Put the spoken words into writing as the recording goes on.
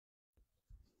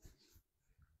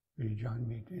Will you join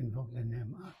me to invoke the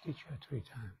name of teacher 3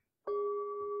 times?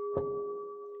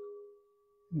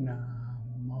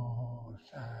 Namo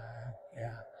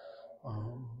Sakya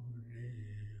Buddha.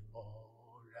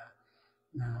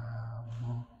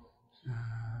 Namo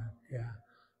Sakya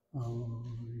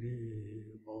Buddha.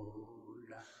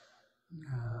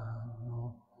 Namo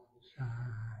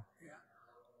Sakya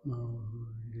Buddha.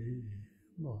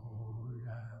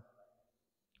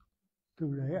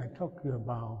 Today I talk to you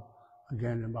about the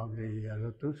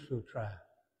Lotus Sutra.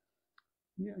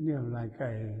 Like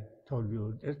I told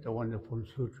you, it's a wonderful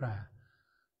sutra.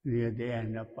 Near the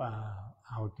end of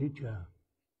our teacher,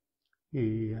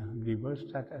 he gave us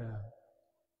that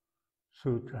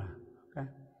sutra. Okay,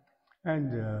 and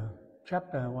the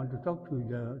chapter I want to talk to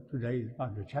you today is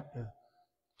about the chapter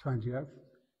 20th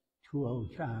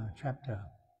chapter.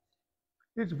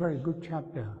 It's a very good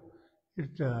chapter.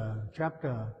 It's a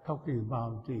chapter talking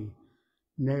about the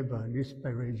never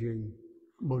disparaging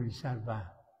bodhisattva.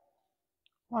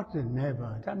 What's the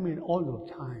never? That means all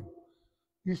the time.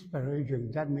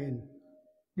 Disparaging, that means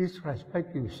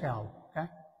disrespecting self. Okay?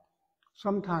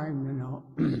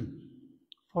 Sometimes,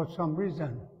 for some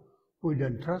reason, we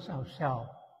don't trust ourselves.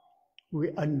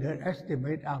 We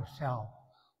underestimate ourselves.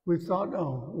 We thought,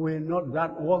 oh, we're not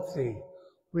that worthy.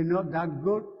 We're not that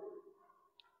good.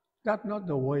 That's not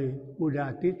the way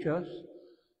Buddha teaches.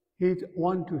 He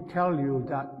wants to tell you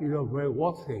that you're very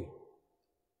worthy.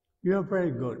 You're very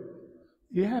good.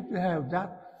 You have to have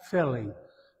that feeling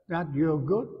that you're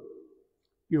good,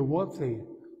 you're worthy,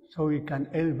 so you can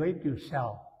elevate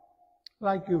yourself.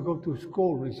 Like you go to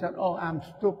school, you said, oh, I'm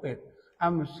stupid,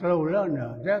 I'm a slow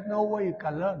learner. There's no way you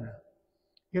can learn.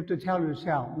 You have to tell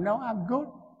yourself, no, I'm good,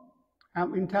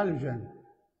 I'm intelligent.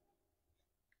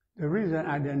 The reason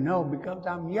I didn't know because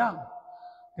I'm young.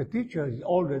 The teacher is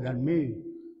older than me.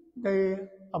 They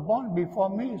are born before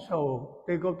me, so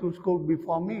they go to school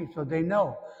before me, so they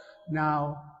know.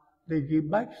 Now they give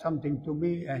back something to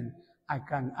me and I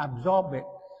can absorb it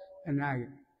and I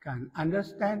can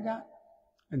understand that.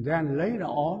 And then later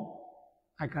on,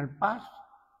 I can pass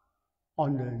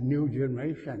on the new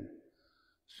generation.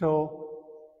 So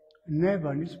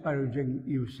never disparaging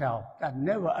yourself, that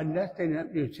never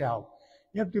underestimate yourself.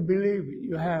 You have to believe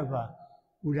you have a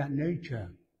Buddha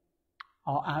nature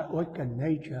or awakened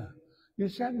nature. You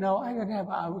said, no, I don't have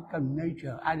awakened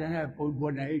nature. I don't have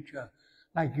Buddha nature.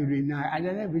 Like you deny, I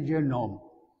don't have a genome.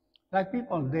 Like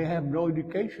people, they have no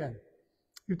education.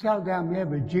 You tell them you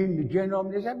have a gene, the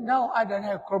genome. They said, no, I don't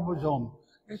have chromosome.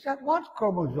 They said, what's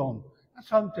chromosome? That's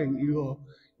something you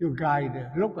guys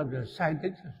look at the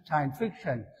science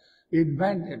fiction,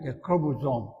 invented the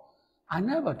chromosome.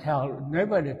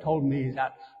 Nobody told me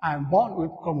that I'm born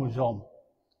with chromosome.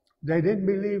 They didn't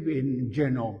believe in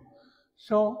genome.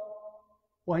 So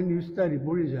when you study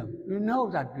Buddhism, you know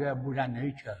that you have Buddha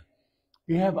nature.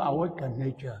 You have awakened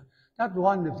nature. That's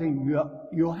one of the things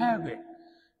you have it.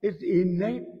 It's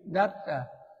innate that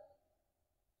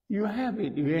you have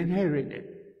it, you inherit it.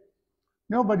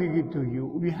 Nobody gives it to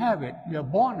you. You have it. You're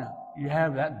born. You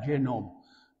have that genome.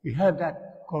 You have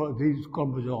these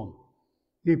chromosomes.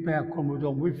 They pair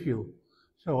chromosome with you.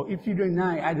 So if you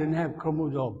deny I don't have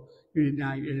chromosome, you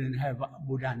deny you didn't have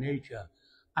Buddha nature.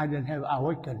 I don't have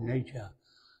awakened nature.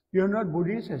 You're not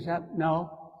Buddhist? I said,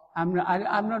 no. I'm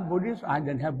not Buddhist, I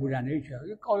don't have Buddha nature.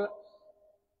 You call it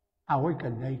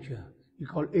awakened nature. You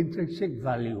call it intrinsic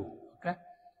value. Okay?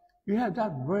 You have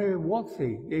that very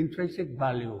worthy, intrinsic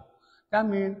value. That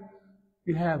means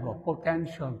you have a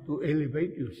potential to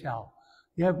elevate yourself.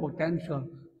 You have potential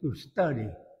to study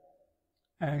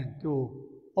and to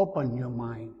open your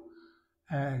mind.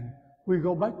 And we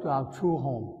go back to our true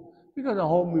home. Because the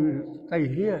home we stay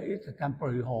here is a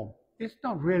temporary home. It's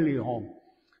not really a home.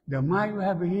 The mind you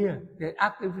have here, the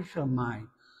artificial mind,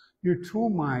 your true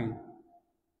mind,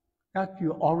 that's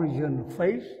your original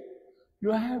face,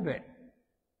 you have it.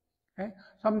 Okay?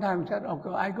 Sometimes I said, okay,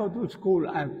 I go to school,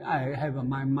 I have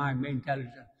my mind, my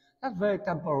intelligence. That's very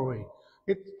temporary.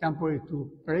 It's temporary to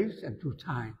place and to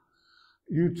time.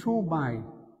 Your true mind,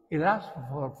 it lasts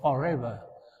forever,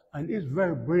 and it's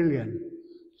very brilliant.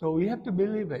 So you have to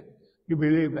believe it. You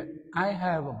believe it. I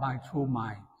have my true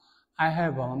mind. I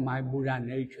have my Buddha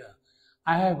nature.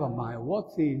 I have my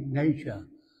worthy nature.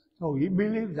 So you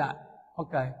believe that,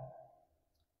 okay,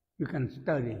 you can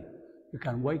study, you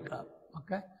can wake up,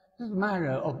 okay? It's a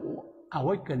matter of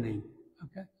awakening,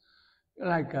 okay?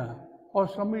 Like for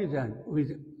some reason,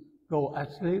 we go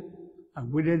asleep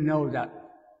and we didn't know that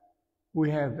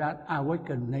we have that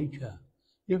awakened nature.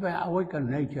 If you have awakened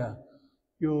nature,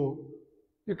 you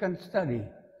can study,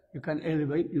 you can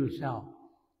elevate yourself.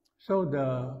 So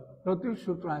the Lotus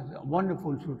Sutra is a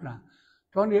wonderful sutra.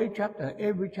 28 chapter,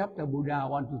 every chapter Buddha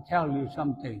want to tell you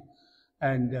something.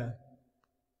 And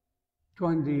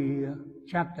 20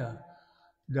 chapter,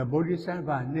 the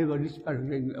Bodhisattva never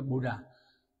disparaging Buddha.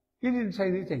 He didn't say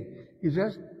anything. He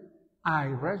just, I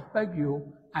respect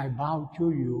you, I bow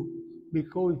to you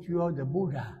because you are the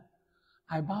Buddha.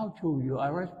 I bow to you, I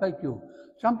respect you.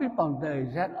 Some people say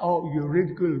that, oh, you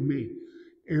ridicule me.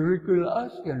 You ridicule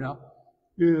us, you know.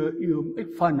 You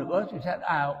make fun of us. You said,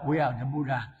 we are the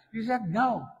Buddha. He said,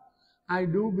 no, I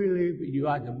do believe you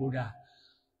are the Buddha.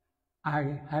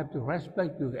 I have to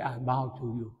respect you, I bow to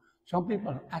you. Some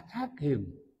people attack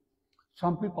him.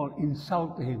 Some people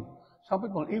insult him. Some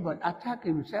people even attack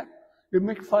him, said, they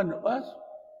make fun of us.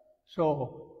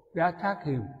 So they attack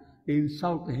him, they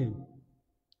insult him.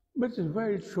 But it's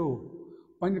very true.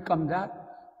 When you come that,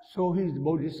 so he's the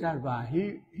Bodhisattva.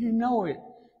 He know it.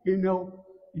 He know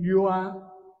you are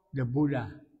the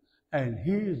Buddha and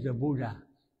he is the Buddha.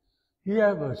 He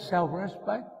have a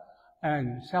self-respect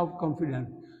and self-confidence.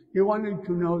 He wanted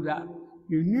to know that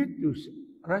you need to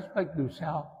respect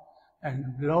yourself and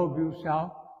love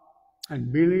yourself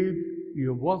and believe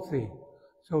you're worthy.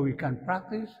 So you can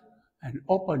practice and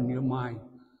open your mind.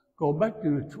 Go back to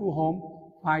your true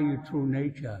home, find your true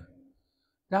nature.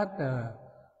 That's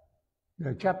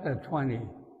the chapter 20.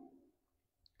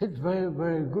 It's very,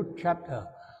 very good chapter.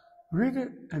 Read it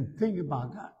and think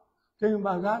about that. Think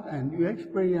about that and you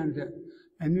experience it.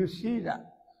 And you see that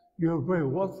you're very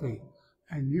worthy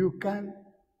and you can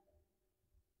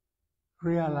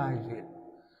realize it.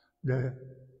 The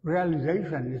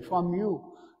realization is from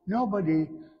you. Nobody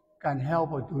can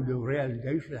help you to the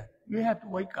realization. You have to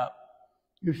wake up.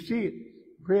 You see it,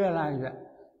 realize that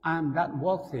I'm that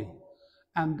worthy.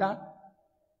 I'm that.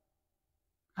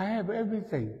 I have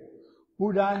everything.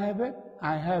 Buddha have it,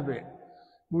 I have it.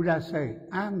 Buddha say,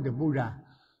 I'm the Buddha.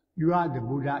 You are the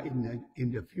Buddha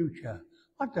in the future.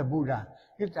 What's the Buddha?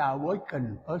 It's an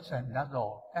awakened person, that's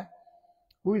all. Okay?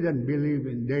 We don't believe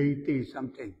in deity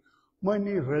something.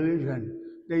 Many religions,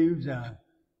 they use a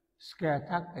scare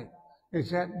tactic. They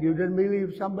said, you don't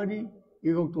believe somebody,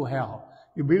 you go to hell.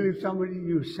 You believe somebody,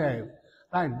 you save.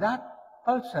 Like that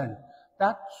person,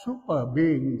 that super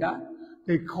being, that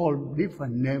they call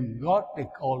different name. God, they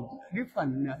call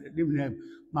different name.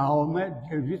 Mahomet,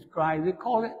 Jesus Christ, they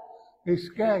call it. They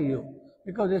scare you.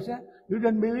 Because they say, you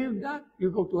don't believe that, you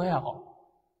go to hell.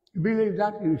 You believe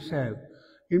that, you save.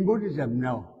 In Buddhism,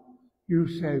 no. You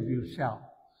save yourself.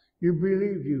 You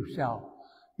believe yourself.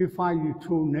 You find your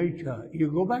true nature.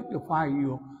 You go back to find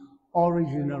your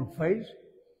original face.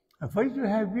 The face you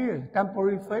have here,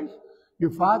 temporary face.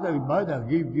 Your father, your mother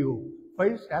give you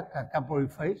face, that's a temporary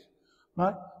face.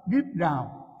 But deep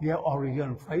down, your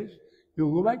original face,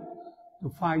 you go back to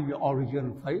find your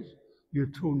original face, your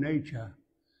true nature,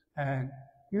 and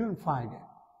you will find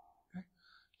it. Okay?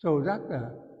 So that's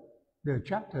the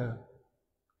chapter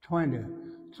 20.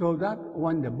 So that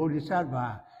when the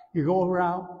Bodhisattva, he go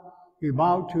around, he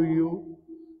bow to you,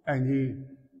 and he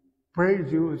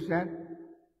praise you and said,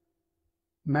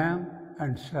 ma'am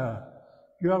and sir,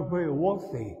 you are very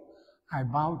worthy. I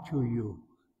bow to you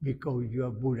because you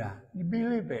are Buddha. You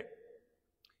believe it.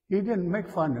 He didn't make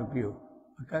fun of you.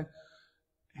 Okay?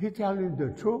 He tell you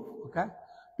the truth. Okay?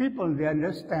 People, they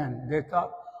understand. They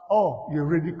thought, oh, you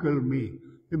ridicule me.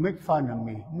 You make fun of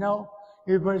me. No,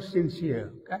 he's very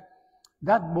sincere. Okay?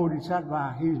 That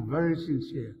Bodhisattva, he is very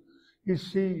sincere. He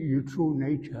see your true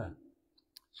nature.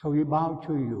 So he bow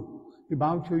to you. He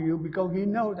bow to you because he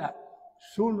knows that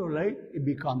sooner or later he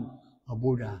becomes a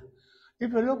Buddha.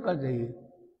 If you look at the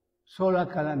solar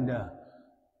calendar,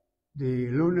 the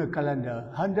lunar calendar,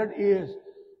 100 years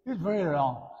is very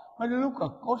long. But you look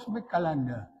at cosmic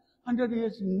calendar, 100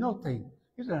 years is nothing.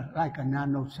 It's like a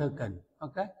nanosecond,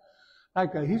 okay?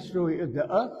 Like a history of the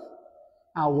earth,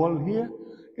 our world here,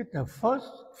 it's the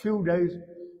first few days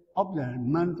of the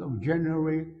month of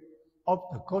January of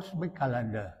the cosmic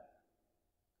calendar.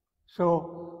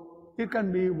 So it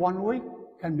can be 1 week,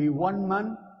 can be 1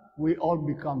 month, we all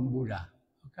become Buddha,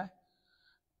 okay?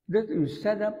 That you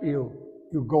set up your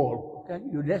goal, okay?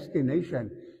 Your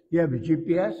destination. You have a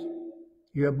GPS,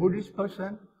 you're a Buddhist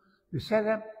person, you set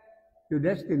up your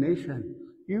destination,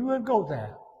 you will go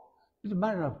there. It's a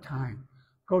matter of time.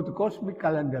 Go to cosmic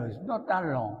calendar, it's not that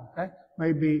long, okay?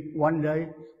 Maybe 1 day,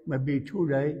 maybe 2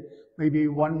 days, maybe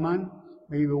 1 month,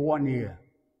 maybe 1 year.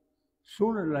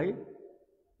 Sooner or later,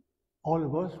 all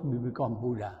of us will become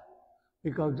Buddha,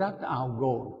 because that's our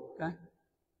goal, okay?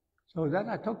 So that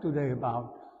I talked today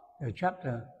about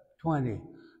chapter 20.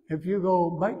 If you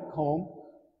go back home,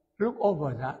 look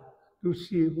over that to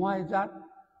see why that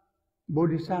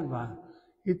Bodhisattva,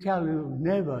 he tell you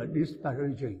never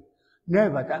disparaging.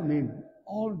 Never, that means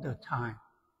all the time.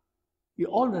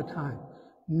 All the time.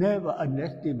 Never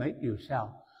underestimate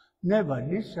yourself. Never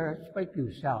disrespect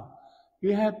yourself.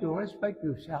 You have to respect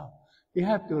yourself. You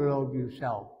have to love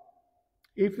yourself.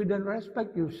 If you don't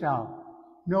respect yourself,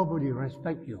 nobody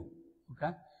respect you.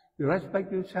 Okay? You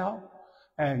respect yourself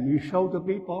and you show the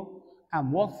people,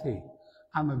 I'm worthy.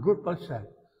 I'm a good person.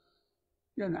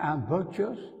 You know, I'm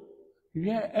virtuous.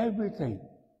 You have everything.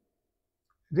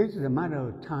 This is a matter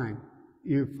of time.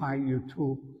 You find your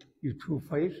true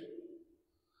face.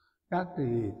 That's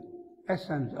the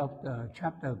essence of the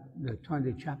chapter, the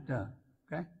 20th chapter.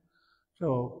 Okay?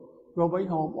 So go back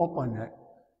home, open it,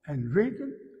 and read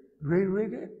it,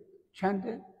 reread it, chant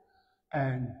it,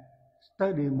 and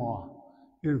study more.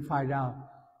 You'll find out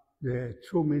the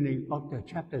true meaning of the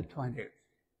chapter 20.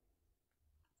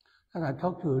 As I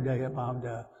talk to you today about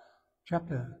the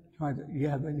chapter 20, you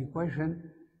have any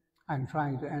question? I'm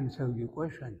trying to answer your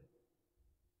question.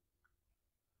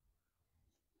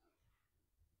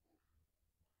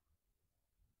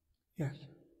 Yes.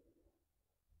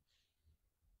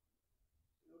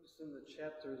 Notice in the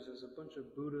chapters there's a bunch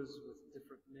of Buddhas with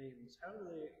different names. How do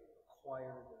they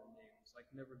acquire their names? Like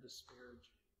never disparage.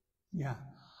 Yeah.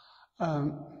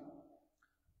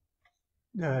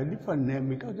 The different name,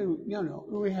 because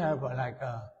we have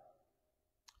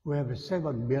we have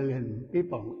 7 billion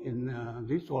people in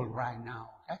this world right now.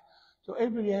 Okay? So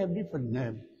everybody have different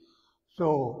name.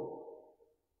 So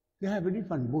they have a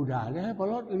different Buddha. They have a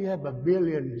lot. We have a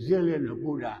billion, zillion of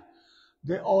Buddha.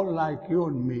 They all like you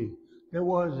and me. There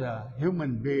was a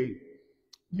human being.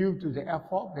 Due to the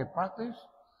effort they practice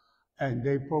and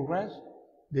they progress,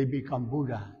 they become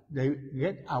Buddha. They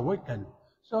get awakened.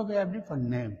 So they have different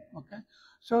name. Okay.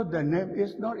 So the name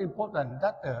is not important.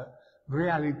 That's the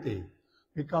reality,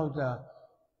 because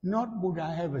not Buddha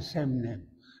have the same name.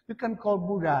 You can call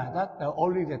Buddha. That's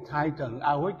only the title,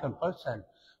 awakened person.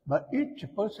 But each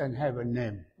person have a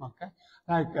name, okay?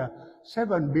 Like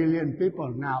 7 billion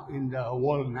people now in the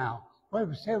world now. We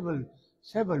have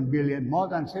 7 billion, more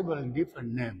than 7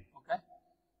 different names, okay?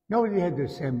 Nobody has the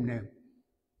same name.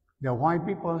 The white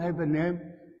people have a name,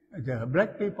 the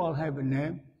black people have a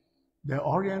name, the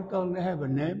Oriental have a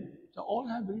name, so all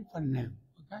have a different name,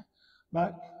 okay?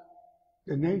 But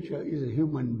the nature is a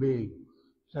human being.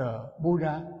 So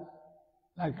Buddha,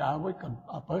 like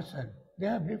a person, they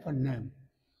have different names.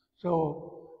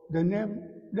 So the name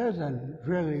doesn't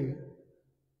really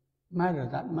matter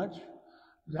that much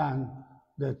than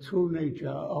the true nature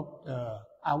of the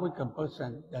awakened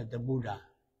person, the Buddha.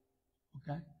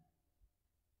 Okay?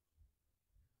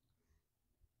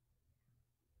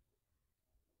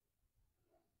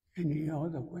 Any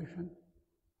other question?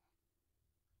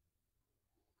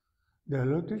 The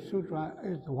Lotus Sutra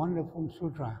is a wonderful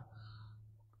sutra.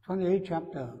 28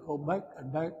 chapter. Go back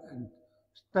and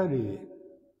study it.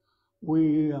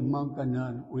 We, monk and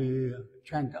nun, we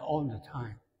chant all the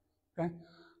time. Okay?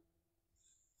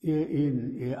 Year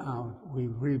in, year out, we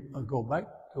go back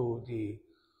to the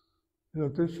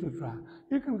Lotus Sutra.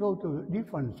 You can go to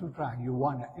different sutra you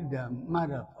want. In the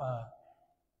matter of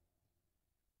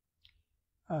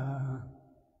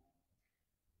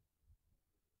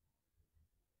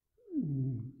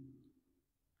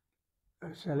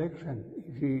selection.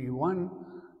 If you want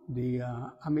the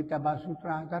Amitabha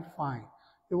Sutra, that's fine.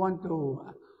 You want to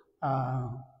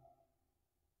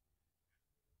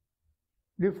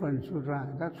different sutra,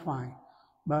 that's fine.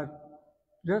 But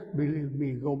just believe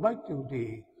me, go back to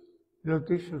the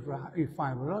Lotus Sutra, you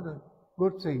find a lot of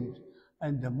good things.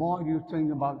 And the more you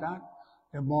think about that,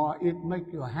 the more it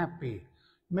makes you happy,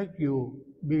 make you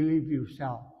believe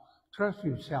yourself, trust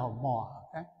yourself more.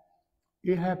 Okay?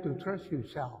 You have to trust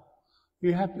yourself.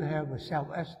 You have to have a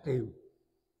self-esteem.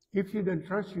 If you don't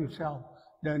trust yourself,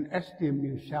 then esteem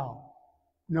yourself.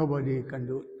 Nobody can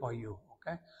do it for you.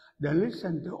 Okay? Then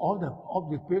listen to all the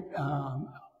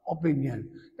opinion.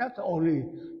 That's only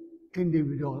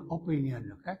individual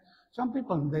opinion. Okay? Some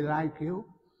people they like you,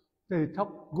 they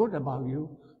talk good about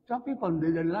you. Some people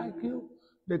they don't like you,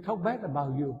 they talk bad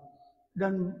about you.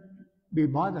 Don't be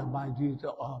bothered by these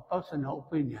personal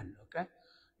opinion. Okay?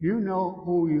 You know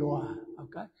who you are.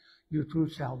 Okay? Your true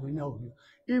self, we know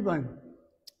you. Even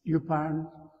your parents,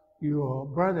 your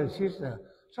brother, sister,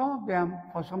 some of them,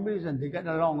 for some reason, they get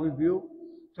along with you,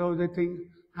 so they think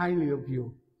highly of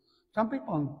you. Some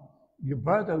people, your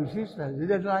brother or sister, they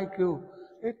don't like you.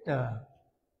 It's the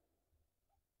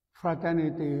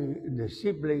fraternity, the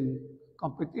sibling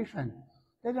competition.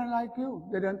 They don't like you.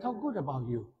 They don't talk good about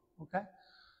you. Okay?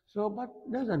 So, but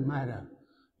it doesn't matter.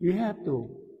 You have to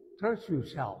trust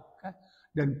yourself. Okay?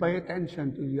 Then pay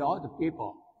attention to the other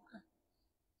people. Okay?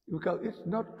 Because it's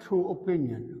not true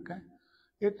opinion. Okay?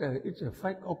 It's a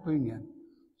fake opinion.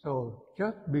 So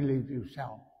just believe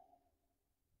yourself.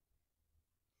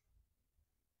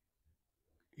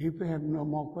 If we have no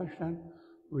more questions,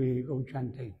 we go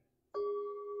chanting.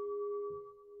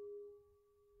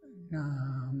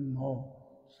 Namo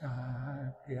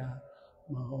Sakya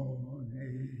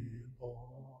Moni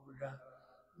Buddha.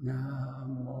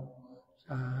 Namo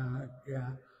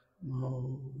Sakya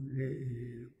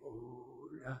Moni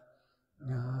Buddha.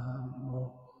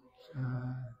 Namo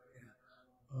Sakya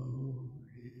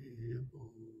Moni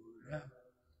Buddha.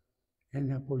 And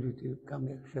the positive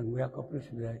connection we accomplish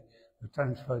today, we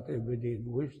transfer to within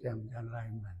wisdom and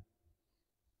enlightenment.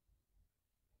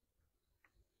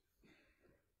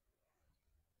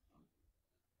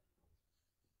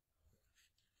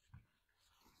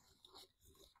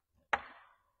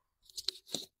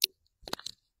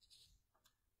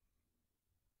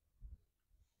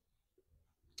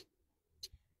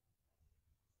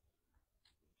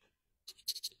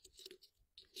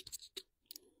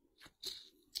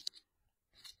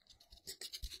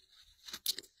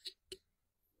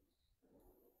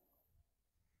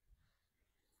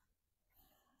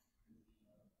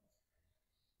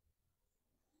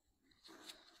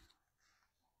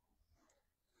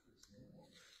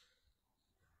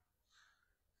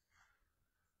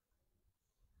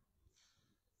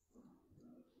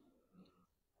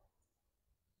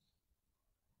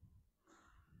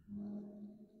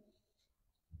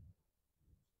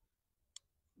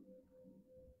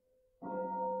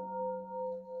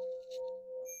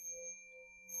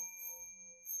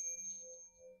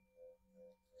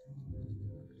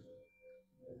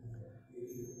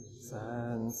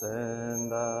 Sense in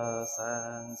the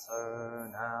censer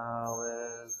now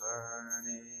is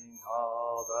burning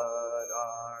all the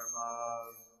Dharma.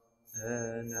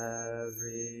 In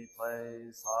every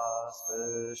place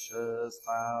auspicious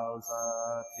clouds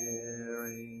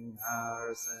appearing,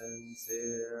 our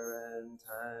sincere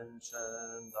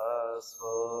intention thus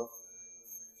full.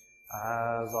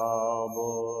 As all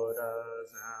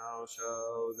Buddhas now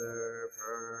show their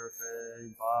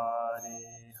perfect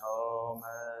body,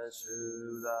 homage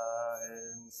to the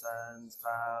incense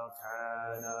cloud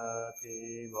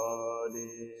canopy,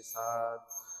 Bodhisattva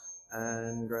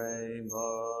and great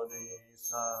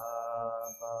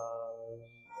Bodhisattva.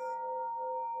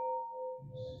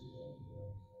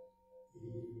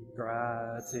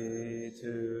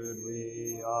 Gratitude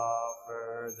we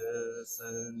offer this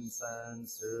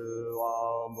incense to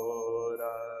all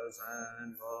Buddhas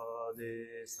and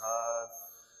Bodhisattvas.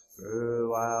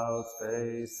 Throughout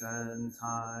space and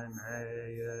time,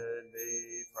 may it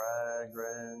be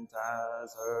fragrant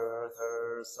as earth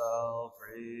herself,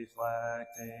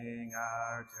 reflecting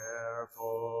our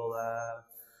careful effort.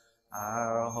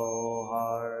 Our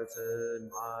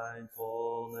wholehearted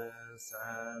mindfulness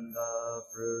and the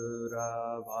fruit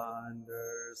of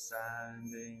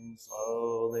understanding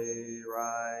slowly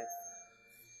rise.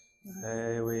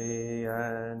 May we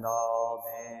and all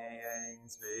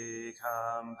beings be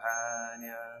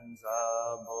companions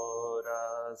of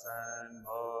Buddhas and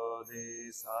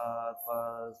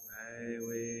Bodhisattvas. May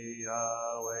we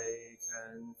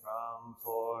awaken from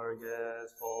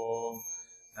forgetfulness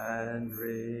and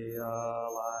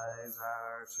realize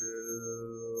our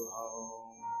true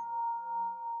home.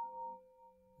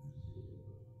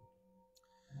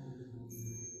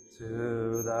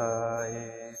 To the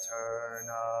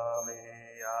eternally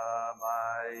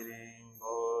abiding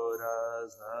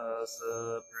Buddhas, the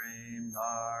supreme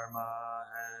Dharma,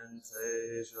 and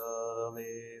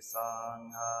sagely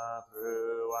Sangha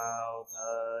throughout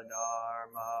the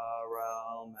Dharma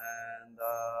realm and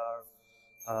the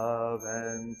of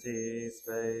empty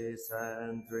space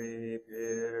and three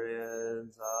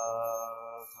periods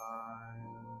of time.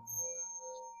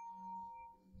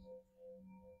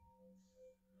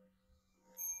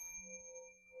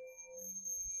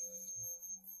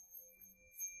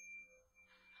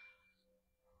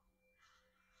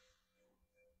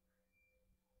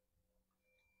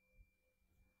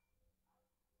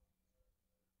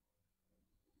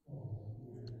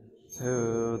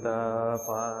 To the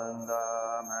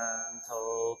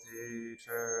fundamental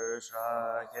teacher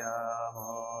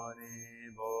Shakyamuni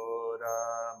Buddha,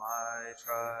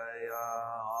 Maitreya,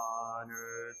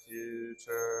 honored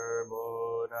future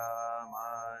Buddha,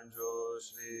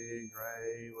 Manjushri,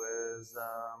 great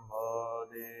wisdom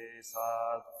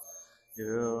Bodhisattva,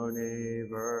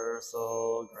 universal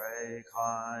great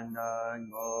conduct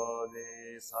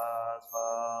Bodhisattva,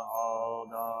 all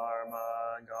Dharma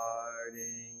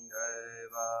guarding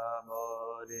Deva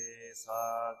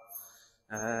Bodhisattva,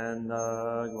 and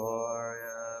the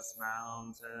glorious this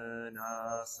mountain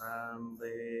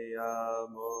assembly of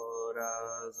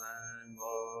Buddhas and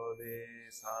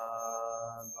Bodhisattvas.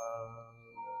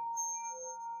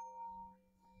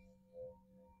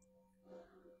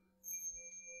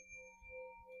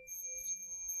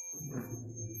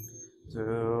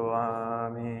 To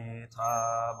Amitabha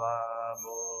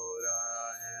Buddha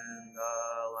in the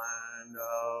land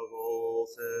of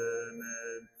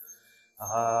ultimate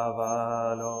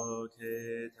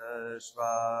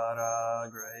Avalokiteshvara,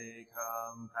 great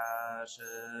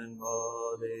compassion,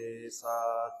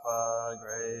 Bodhisattva,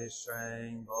 great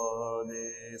strength,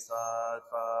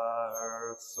 Bodhisattva,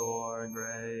 earth sword,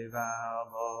 great vow,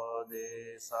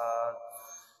 Bodhisattva,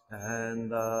 and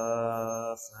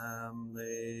the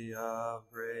assembly of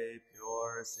great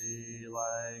pure sea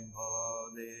like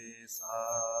Bodhisattvas.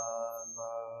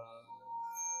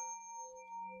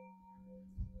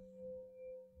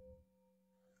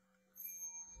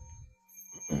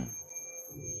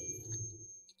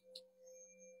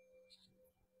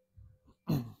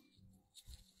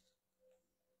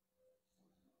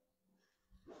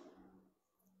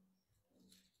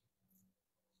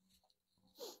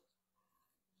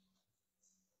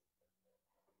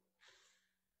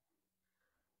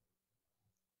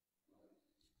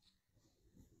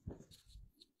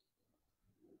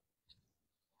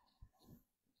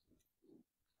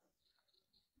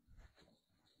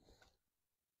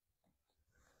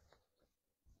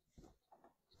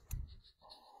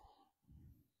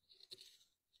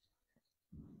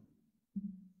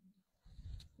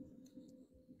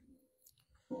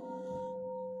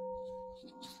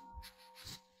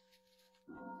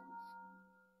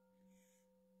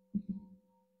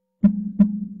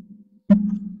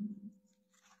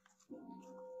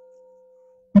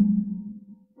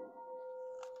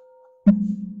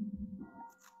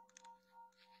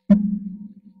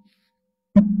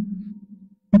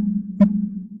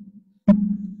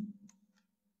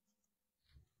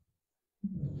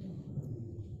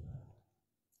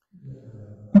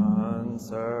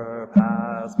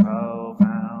 Unsurpassed,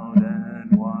 profound,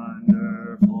 and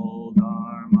wonderful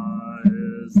Dharma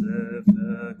is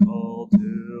difficult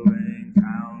to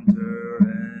encounter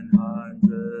in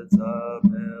hundreds of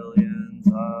millions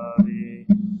of years.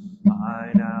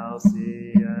 I now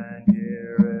see and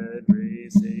hear it,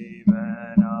 receive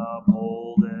and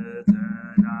uphold it,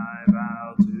 and I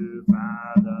vow to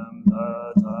fathom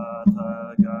the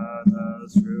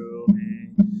Tathagata's true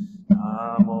meaning.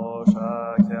 Namo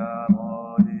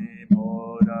Shakyamuni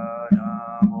Buddha,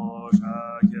 Namo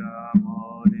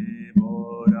Shakyamuni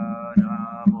Buddha,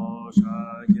 Namo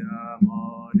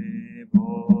Shakyamuni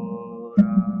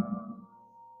Buddha.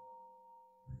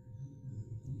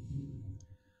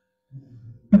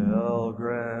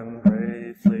 Pilgrim,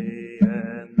 briefly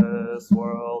in this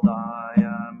world I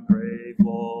am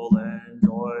grateful and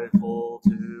joyful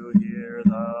to hear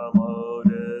the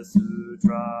Lotus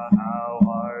Sutra. How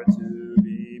hard to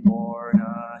be born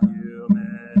a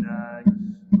human egg,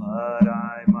 but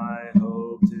I might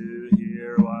hope to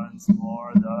hear once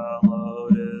more the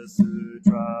Lotus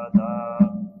Sutra.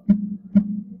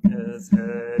 Is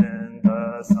hidden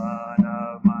the son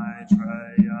of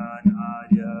Maitreya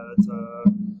Nadyata.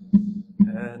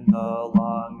 In the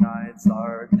long night's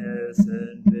darkness,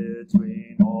 in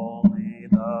between only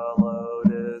the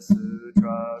Lotus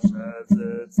Sutra sheds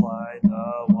its light.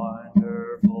 The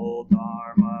wonderful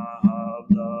Dharma of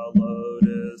the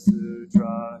Lotus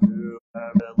Sutra,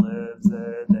 whoever lives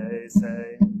it, they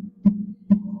say.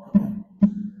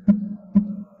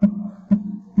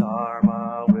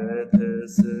 Dharma with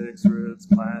his 6 roots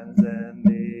cleanse in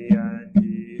the end.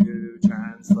 He who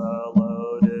chants the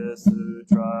Lotus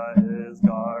Sutra is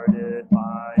guarded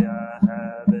by a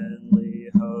heavenly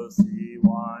host. He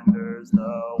wanders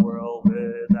the world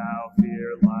without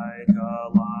fear like a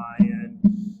lion.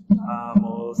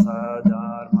 Namo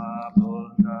Sadharma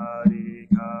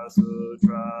Pundarika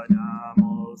Sutra,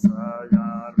 Namo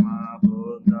Sadharma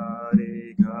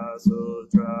Pundarika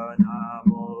Sutra,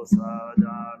 Namo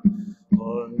Sadharma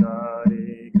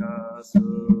Pundarika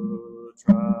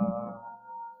Sutra.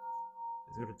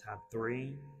 Let's go to tab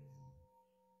 3.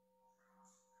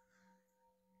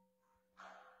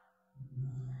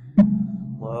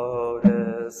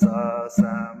 Lotus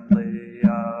assembly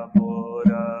of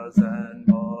Buddhas and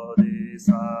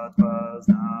Bodhisattvas.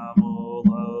 Namo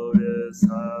Lotus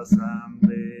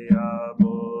assembly of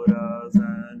Buddhas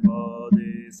and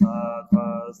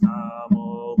Bodhisattvas.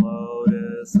 Namo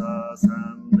Lotus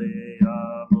assembly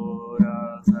of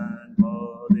Buddhas and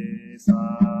Bodhisattvas.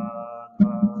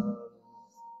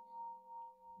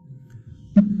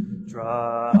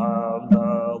 Drop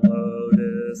the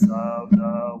lotus of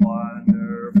the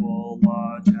wonderful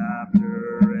law.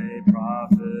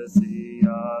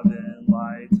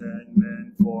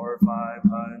 enlightenment for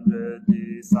 500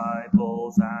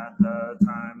 disciples at the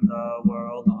time the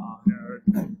world honored.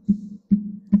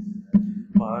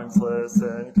 Monks,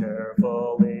 listen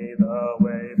carefully, the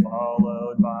way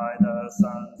followed by the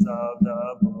sons of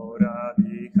the Buddha,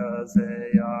 because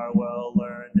they are well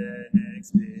learned in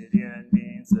expedient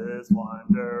means is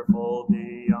wonderful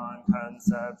beyond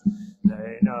concept.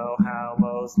 They know how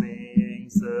most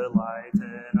beings delight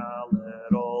in a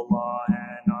little law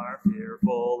and are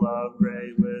fearful of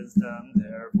great wisdom.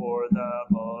 Therefore the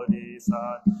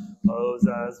Bodhisattvas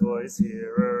as voice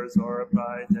hearers or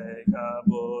Pratyeka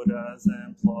Buddhas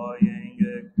employing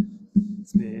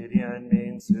expedient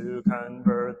means to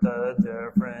convert the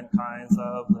different kinds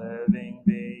of living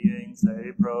beings.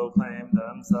 They proclaim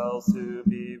themselves to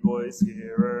be voice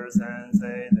hearers and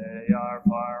say they are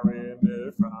far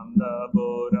removed from the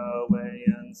Buddha way,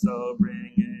 and so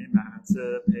bring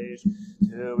emancipation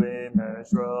to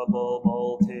immeasurable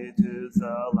multitudes,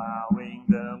 allowing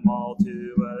them all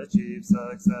to achieve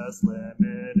success.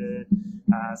 Limited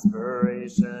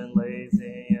aspiration,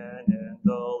 lazy and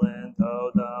indolent,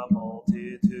 though the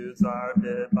multitudes are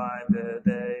bit by bit,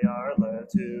 they are led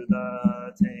to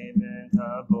the attainment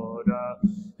of Buddha.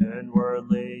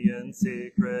 Inwardly, in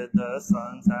secret, the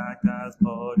sons act as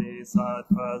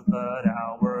bodhisattvas, but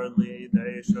outwardly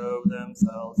they show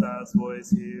themselves as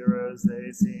voice hearers.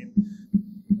 They seem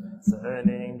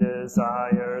sending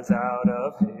desires out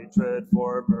of hatred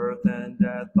for birth and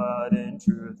death, but in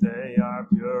truth they are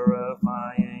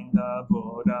purifying the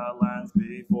Buddha lands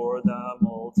before the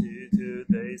multitude.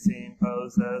 They seem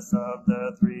possessed of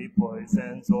the three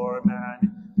poisons or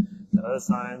the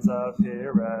signs of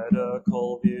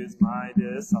heretical views. My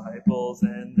disciples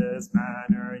in this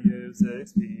manner use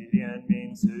expedient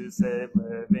means to save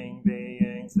living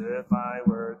beings. If I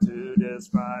were to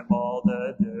describe all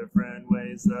the different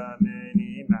ways, the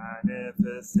many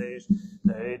manifestations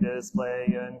they display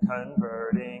in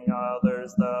converting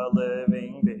others, the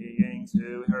living beings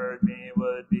who heard me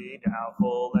would be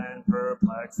doubtful and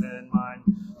perplexed in mind.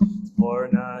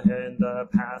 Purna in the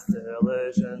past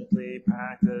diligently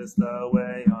practiced the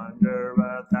way under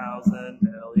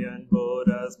 1,000,000,000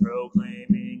 Buddhas,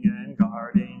 proclaiming and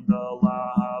guarding the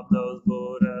law of those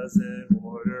Buddhas in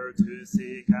order to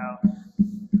seek out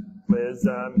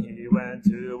wisdom. He went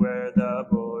to where the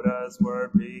Buddhas were,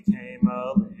 became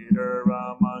a leader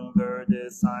among their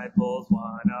disciples,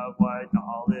 one of wide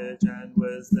knowledge and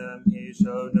wisdom. He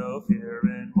showed no fear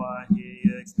in what he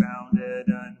expounded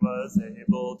and was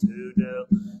able to do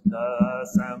the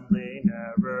assembly.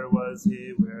 Never was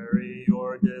he weary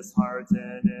or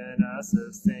disheartened in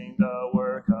assisting the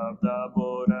work of the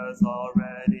Buddhas.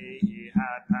 Already he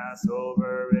had passed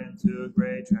over into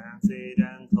great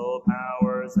transcendental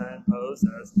powers and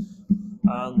possessed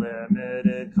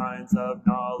unlimited kinds of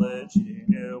knowledge. He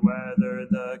knew whether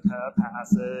the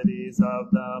capacities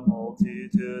of the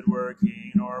multitude were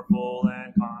keen or full,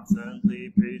 and constantly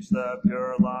preached the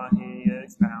pure law. He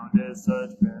expounded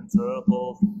such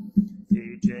principles,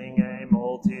 teaching a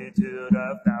multitude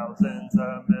of thousands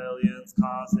of millions,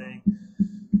 causing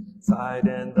sight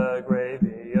in the great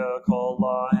vehicle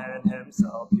law, and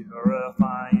himself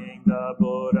purifying the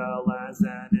Buddha lands.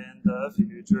 And in the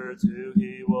future too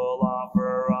he will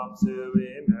offer to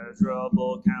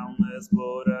immeasurable countless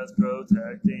Buddhas,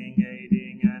 protecting,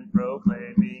 aiding, and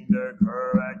proclaiming their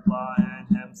correct law, and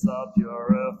himself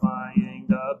purifying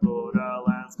the Buddha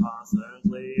lands,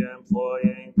 constantly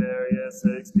employing various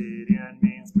expedient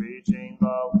means, preaching the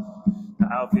law,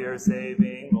 thou fear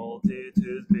saving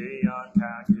multitudes beyond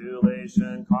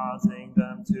calculation, causing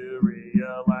them to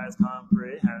realize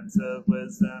comprehensive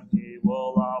wisdom. He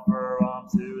will offer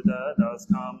to the dust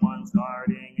come ones,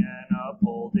 guarding and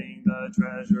upholding the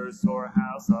treasure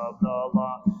storehouse of the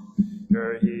law.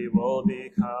 Here he will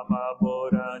become a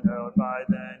Buddha, known by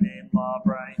the name Law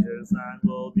Bright. His land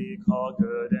will be called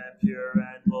good and pure,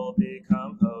 and will be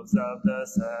composed of the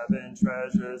 7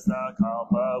 treasures. The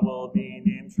Kalpa will be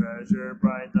named Treasure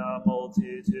Bright. The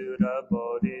multitude of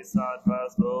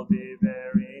bodhisattvas will be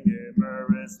very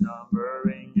numerous,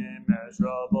 numbering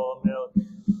immeasurable millions,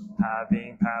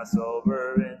 having passed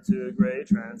over into great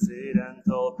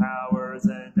transcendental powers,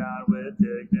 endowed with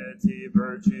dignity,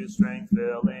 virtue, strength,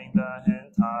 filling the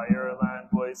entire land.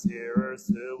 Voice hearers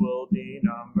too will be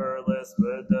numberless,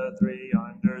 with the 3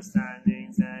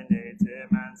 understandings and 8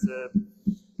 emancipation,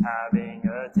 having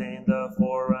attained the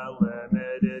 4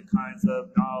 unlimited kinds of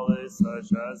knowledge.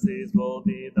 Such as these will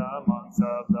be the monks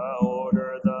of the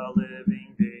order. The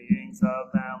living beings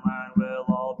of that land will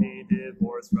all be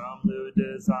divorced from lewd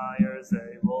desires.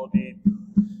 They will be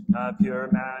a pure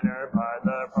manner by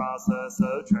the process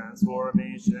of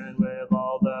transformation, with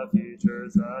all the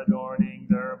features adorning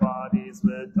their bodies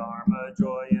with Dharma,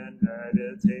 joy, and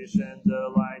meditation,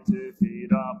 delight to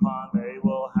feed upon. They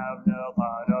will have no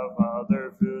thought of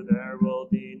other food. There will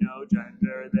be no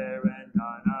gender there, and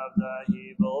none of the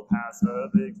evil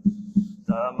passive.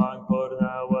 The monk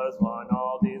Buddha was one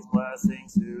all these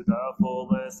blessings to the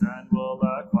fullest, and will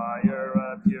acquire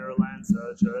a pure land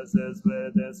such as is,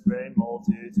 with this great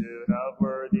multitude of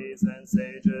worthies and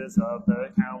sages of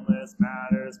the countless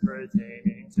matters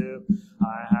pertaining to.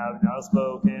 I have now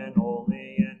spoken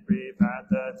only in brief at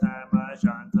the time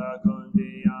Ajanta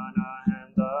Kundiyana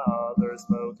and the others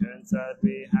spoke and said,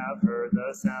 we have heard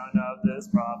the sound of this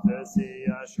prophecy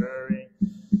assuring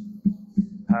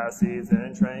passes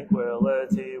in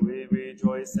tranquility. We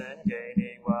rejoice in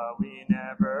gaining what we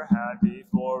never had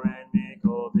before, and make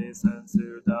obeisance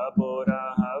to the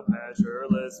Buddha of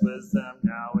measureless wisdom.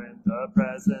 Now in the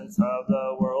presence of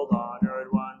the world-honored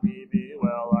one, we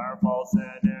bewail our faults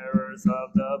and errors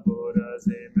of the Buddha's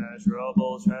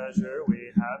immeasurable treasure.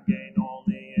 We have gained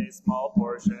only a small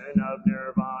portion of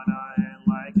nirvana, and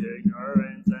like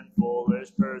ignorant and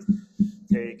foolish persons,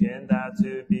 taken that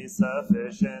to be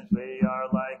sufficient. We are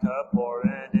like a poor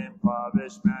and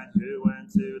impoverished man who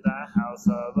went to the house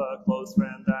of a close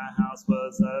friend. The house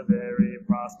was a very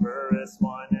prosperous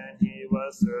one, and he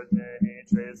was served many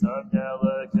trays of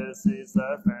delicacies.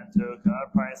 The friend took a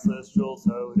priceless jewel,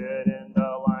 sewed it in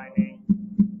the lining,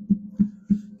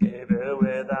 gave it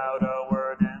without a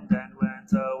word, and then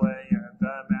went away. And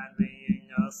the man, being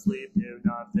asleep, knew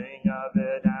nothing of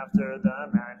it. After the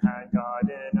man had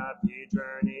gotten up, he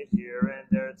journeyed here and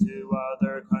there to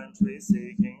other countries,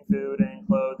 seeking food and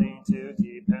clothing to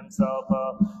keep himself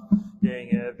up, being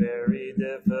it very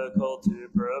difficult to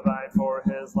provide for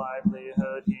his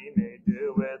livelihood. He made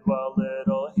do with what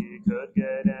little he could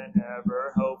get, and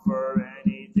never hoped for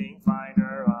anything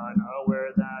finer,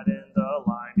 unaware that in the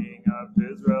lining of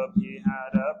his robe he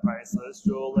had a priceless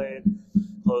jewel laid.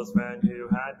 Close friend who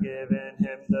had given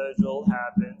him the jewel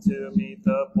happened to meet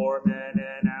the poor man,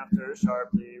 and after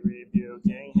sharply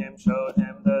rebuking him, showed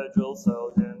him the jewel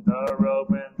sewed in the robe.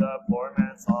 When the poor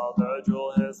man saw the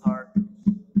jewel, his heart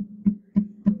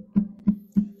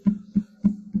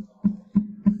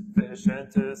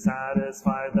sufficient to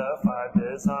satisfy the five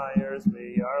desires.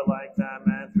 We are like that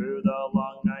man through the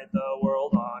long night, the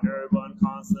world-honored one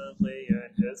constantly in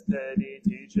his pity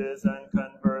teaches and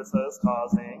converses,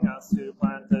 causing us to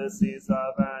plant the seeds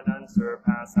of an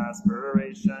unsurpassed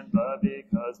aspiration. But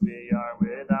because we are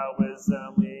without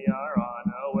wisdom, we are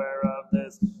unaware of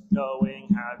this. Knowing,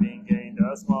 having gained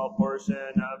a small portion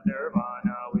of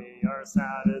nirvana, we are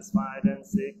satisfied and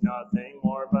seek nothing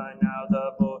more. But now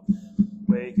the Buddha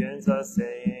wakens us,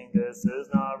 saying, this is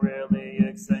not really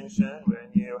extinction. When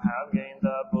you have gained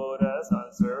the Buddha's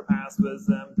unsurpassed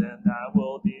wisdom, then that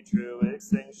will be true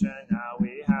extinction. Now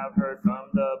we have heard from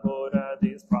the Buddha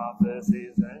these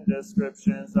prophecies and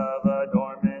descriptions of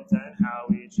adornment, and how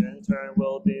each in turn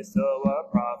will bestow a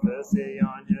prophecy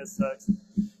on his sex.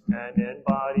 And in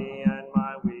body and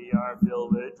mind we are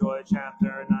filled with joy.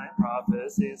 Chapter 9,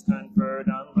 prophecies conferred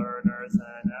on learners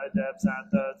and adepts.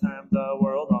 At the time the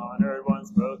world-honored one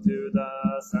spoke to the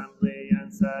assembly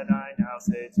and said, I now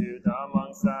say to the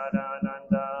monks that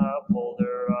Ananda,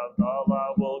 upholder of the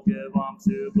law, will give alms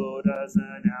to Buddhas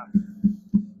and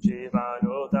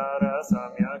Jivanuttara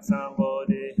Samyak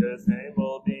Sambodhi. His name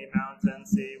will be mountain,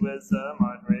 sea, wisdom,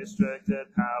 unrestricted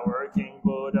power, King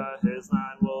Buddha. His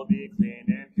land will be clean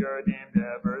and pure, named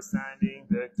ever-standing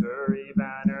victory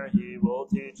banner. He will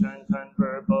teach and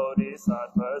convert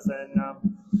bodhisattvas and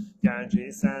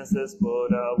Ganji sense this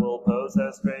Buddha will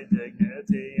possess great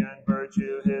dignity and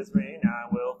virtue. His renown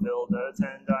will fill the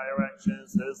 10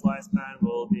 directions. His lifespan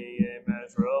will be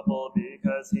immeasurable,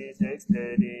 because he takes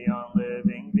pity on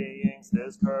living beings.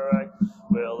 His correct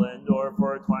will endure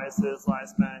for twice his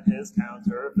lifespan. His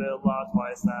counterfeit law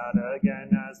twice that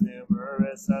again. As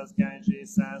numerous as Ganji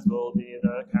sense will be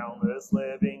the countless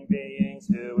living beings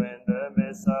who in the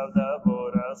midst of the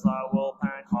Buddha's law will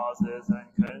plan causes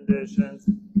and conditions.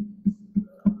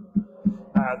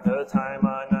 At the time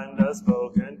Ananda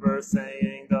spoke in verse,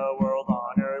 saying, the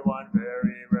world-honored one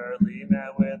very rarely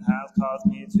met with has caused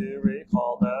me to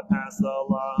recall the past, the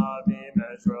law of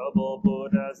immeasurable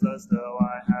Buddhas, as though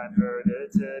I had heard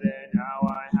it today. Now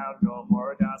I have no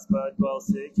more doubts, but dwell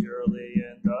securely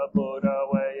in the Buddha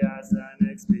way. As an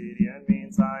expedient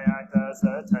means I act as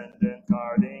attendant,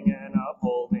 guarding and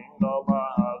upholding the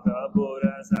law of the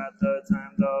Buddhas. At the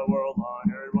time the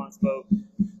world-honored one spoke,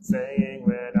 saying,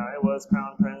 when I was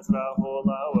crowned prince,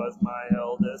 Rahula was my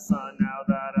eldest son. Now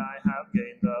that I have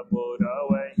gained the Buddha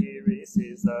way, he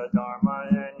receives the Dharma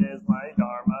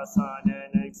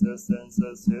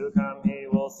existences to come. He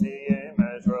will see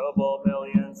immeasurable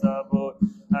millions of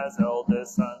Buddhas,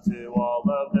 eldest son to all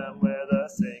of them with a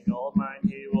single mind.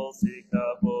 He will seek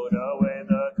the Buddha way,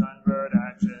 the convert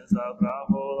actions of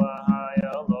Rahula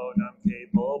Hyalonam,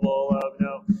 capable of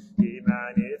no. He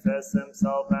manifests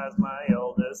himself as my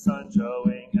eldest son,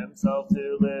 showing himself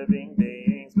to living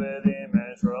beings with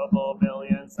immeasurable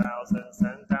millions, thousands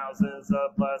and thousands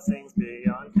of blessings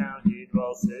beyond count. He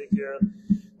dwells secure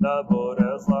the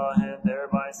Buddha's law and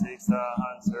thereby seeks the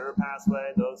unsurpassed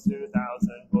way. Those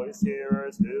 2,000 voice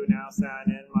hearers who now stand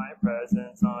in my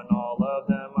presence, on all of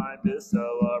them I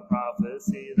bestow a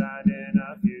prophecy that in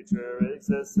a future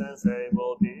existence they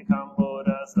will become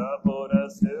Buddhas. The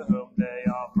Buddhas to whom they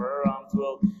offer alms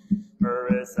will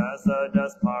perish as the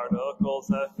dust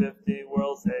particles of 50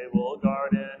 worlds. They will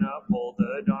guard and uphold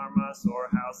the Dharma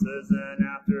storehouses, and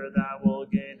after that will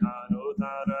gain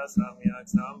Anuttara Samyak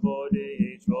Sambodhi.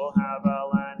 Each will have a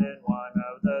land in one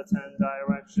of the 10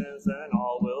 directions, and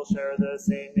all will share the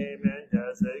same name and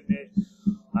designation.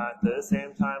 At the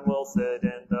same time will sit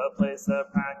in the place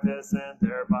of practice, and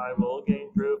thereby will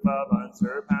gain proof of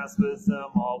unsurpassed wisdom.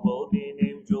 All will be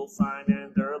named jewel sign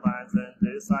in their lands, and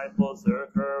disciples their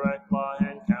correct law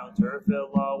and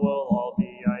counterfeit law will all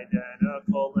be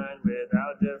identical and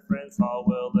without difference. All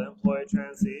will employ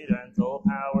transcendental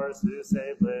powers to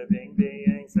save living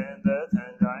beings in the 10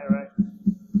 directions,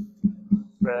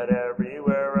 spread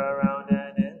everywhere around,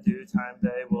 and in due time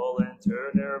they will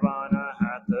enter nirvana.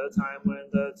 At the time when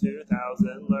the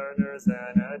 2,000 learners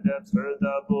and adepts heard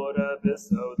the Buddha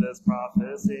bestow this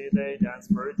prophecy, they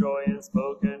danced for joy and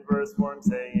spoke in verse form,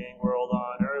 saying, World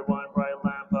honor, one bright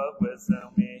lamp of wisdom,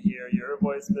 we hear your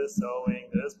voice bestowing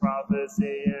this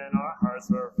prophecy, and our hearts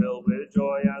were filled with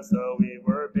joy as though we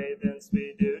were bathed in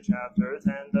sweet dew. Chapter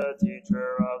 10. The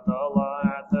teacher of the law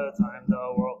at the time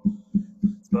the world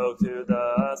spoke to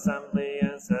the assembly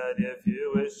and said, If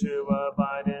you wish to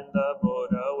abide in the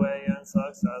Buddha way and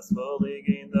successfully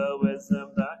gain the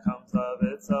wisdom that comes of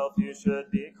itself, you should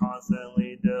be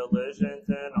constantly diligent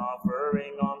in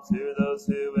offering alms to those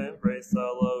who embrace the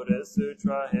Lotus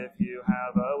Sutra. If you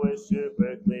have a wish to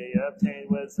quickly obtain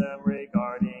wisdom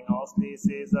regarding all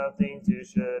species of things, you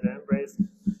should embrace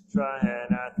Sutra,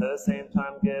 and at the same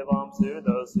time give alms to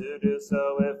those who do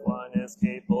so. If one is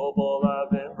capable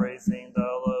of embracing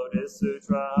the Lotus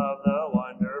Sutra of the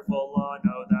wonderful law,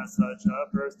 know that such a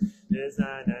person is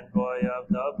an envoy of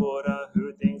the Buddha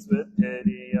who thinks with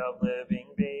pity of living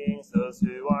beings. Those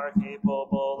who are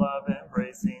capable of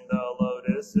embracing the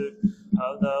Lotus Sutra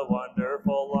of the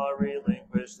wonderful law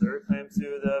relinquish their claims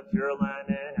to the Pure Land,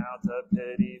 and out of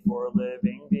pity for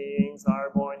living beings are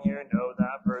born here. Know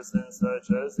that persons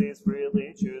such as these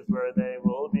freely choose where they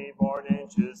will be born, and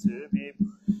choose to be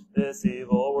this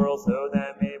evil world, so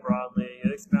that may broadly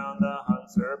expound the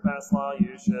unsurpassed law.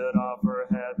 You should offer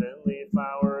heavenly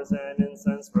flowers and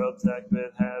incense robes decked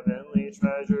with heavenly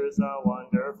treasures, a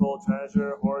wonderful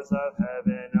treasure hoards of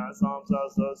heaven, as alms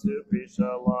of those who preach the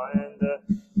law and the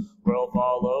world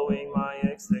following my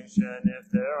extinction. If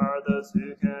there are those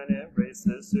who can embrace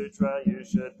this sutra, you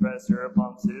should press your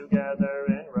palms together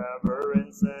in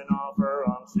reverence and offer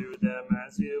alms to them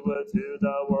as you would to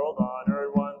the world honored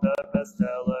one. The best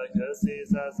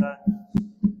delicacies as that,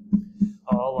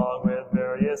 along with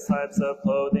various types of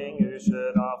clothing, you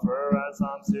should offer as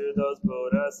alms to those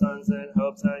Buddha sons in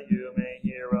hopes that you may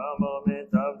hear a moment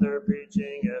of their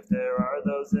preaching. If there are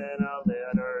those in a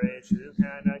later age who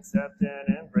can accept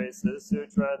and embrace the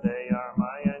sutra, they are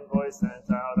my envoys sent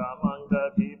out among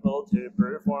the people to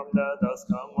perform the thus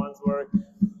come one's work.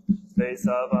 Space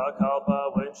of a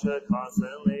kalpa, one should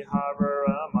constantly harbor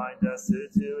a mind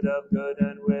destitute of good,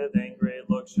 and with angry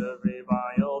look should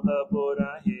revile the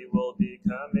Buddha. He will be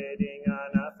committing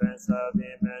an offense of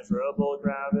immeasurable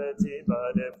gravity.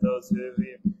 But if those who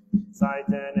recite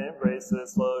and embrace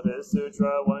this Lotus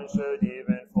Sutra, one should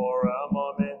even for a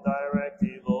moment direct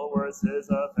evil words, his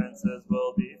offenses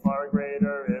will be far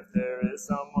greater. If there is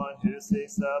someone who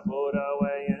seeks the Buddha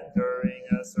way, enduring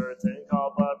a certain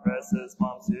kalpa, presses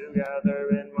palms together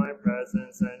in my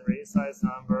presence and recites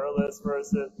numberless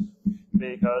verses,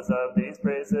 because of these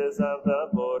praises of the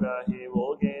Buddha, he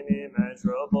will gain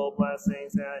immeasurable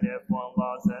blessings. And if one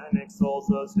lauds and extols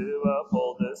those who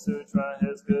uphold the sutra,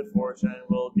 his good fortune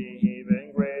will be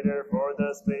even greater. For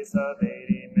the space of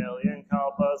 80 million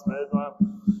kalpas, with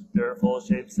wonderful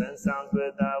shapes and sounds,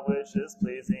 with that which is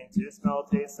pleasing to smell,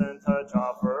 taste, and touch,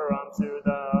 offer alms to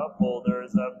the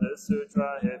upholders of the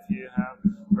sutra. If you have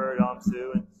heard alms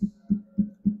to and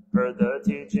heard the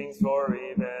teachings for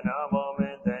even a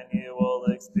moment, then you will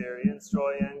experience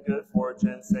joy and good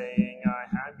fortune, saying, I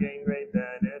have gained great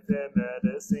benefit.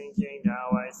 Medicine King, now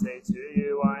I say to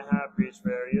you, I have preached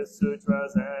various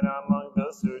sutras, and among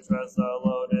the sutras the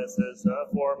Lotus is the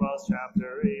foremost.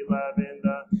 Chapter 11,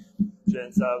 the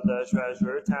Visions of the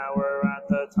Treasure Tower. At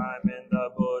the time in the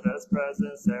Buddha's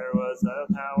presence there was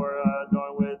a tower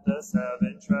adorned with the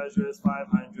 7 treasures,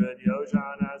 500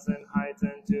 yojanas in height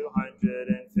and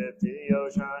 250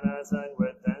 yojanas in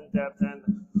width and depth, and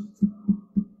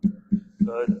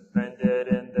suspended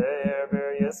in the air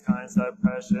various kinds of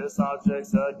precious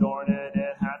objects adorned it.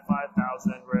 It had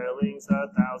 5,000 railings,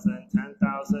 1,000,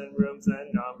 10,000 rooms,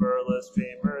 and numberless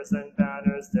streamers and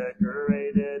banners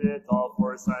decorated it. All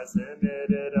 4 sides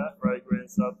emitted a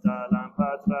fragrance of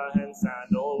talampatra and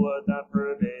sandalwood that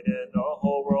pervaded the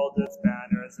whole world. Its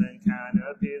banners and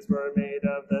canopies were made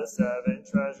of the 7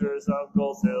 treasures of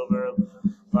gold, silver,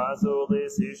 lazuli,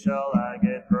 seashell,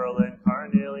 agate, pearl, and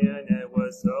carnelian. It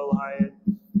was so high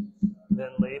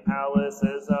heavenly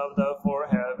palaces of the 4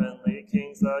 heavenly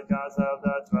kings, the gods of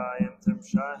the triumphant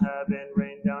heaven,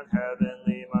 rained down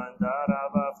heavenly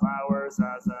mandarava flowers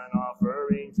as an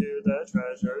offering to the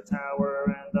treasure tower,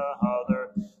 and the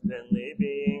other heavenly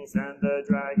beings and the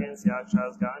dragons,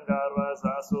 yakshas, gandharvas,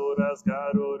 asuras,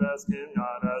 garudas,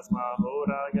 kinnaras,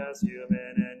 mahuragas,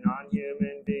 human and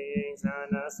non-human beings,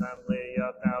 an assembly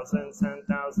of thousands and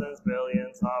thousands,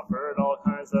 billions, offered all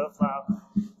kinds of flowers,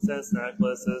 since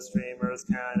necklaces, streamers,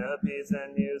 canopies,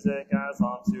 and music as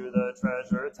on to the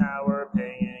treasure tower,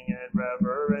 paying it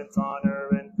reverence, honor,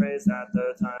 and praise. At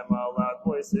the time a loud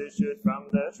voice issued from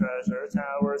the treasure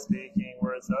tower, speaking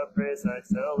words of praise.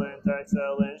 Excellent,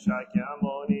 excellent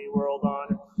Shakyamuni, world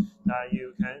honor, that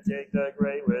you can take the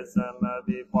great wisdom of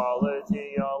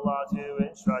equality, Allah, to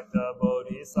instruct the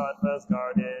Bodhisattvas,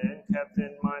 guarded and kept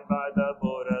in mind by the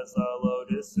Buddhas, the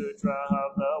Lotus Sutra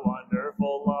of the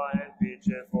wonderful law, and preach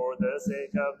it for the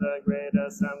sake of the great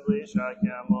assembly.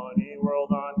 Shakyamuni,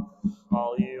 world on,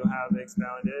 all you have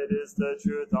expounded is the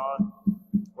true thought.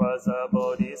 Was a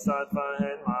Bodhisattva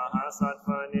and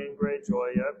Mahasattva in great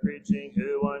joy of preaching,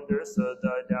 who understood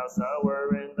the doubts that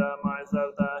were in the minds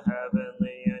of the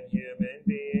heavenly and human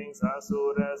beings,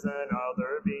 asuras, and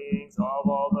other beings of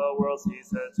all the worlds. He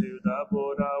said to the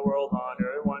Buddha, world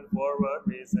honor one, for what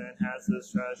reason has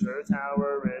this treasure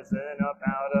tower risen up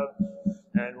out of,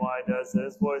 and why does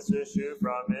this voice issue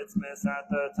from its midst? At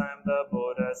the time the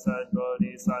Buddha said,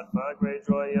 Bodhisattva, great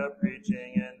joy of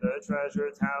preaching in the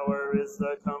treasure tower is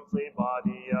the complete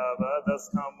body of a thus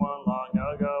come one long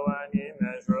ago, an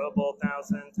immeasurable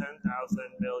 1,000, 10,000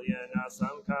 million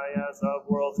asamkhayas of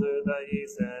worlds to the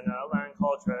east, in a land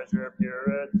called treasure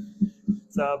pure.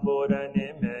 The Buddha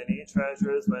named many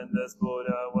treasures when this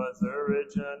Buddha was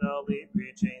originally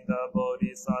preaching the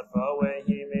Bodhisattva way.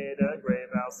 He made a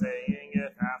great vow, saying,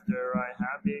 if after I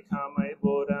have become a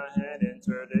Buddha and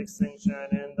entered extinction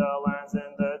in the lands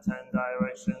in the 10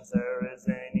 directions, there is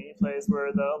any place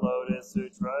where the Lotus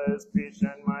Sutra is preached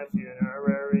in my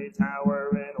funerary tower,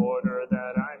 in order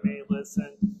that I may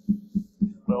listen,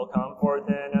 will come forth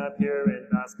and appear in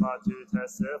that spot to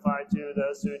testify to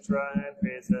the sutra and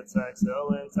praise its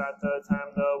excellence. At the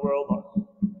time the world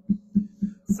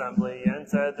assembly and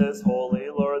said, this holy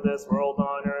Lord, this world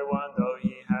honored one, though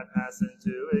he had passed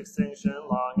into extinction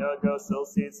long ago, still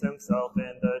seats himself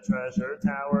in the treasure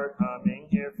tower, coming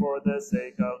here for the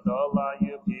sake of the law.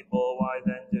 You people, why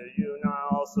then do you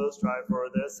not also strive for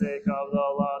the sake of the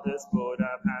law? This Buddha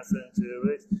passed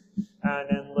into an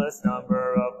endless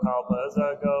number of kalpas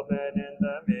ago, but in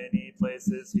the many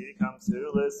places he comes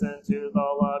to listen to the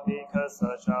law, because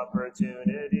such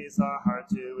opportunities are hard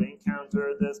to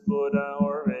encounter. This Buddha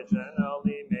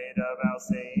originally made a vow,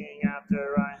 saying,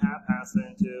 after I have passed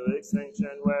into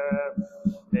extinction, wherever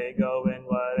may go, in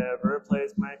whatever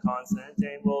place, my constant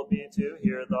aim will be to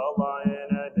hear the law.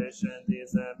 In addition,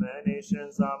 these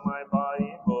emanations of my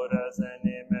body, Buddhas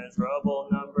in immeasurable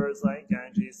numbers like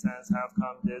Ganges sands, have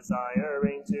come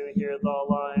desiring to hear the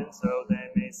law, and so they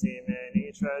may see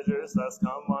many treasures. Thus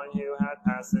come one who had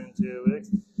passed into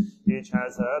each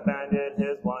has abandoned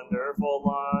his wonderful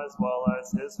law, as well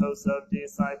as his host of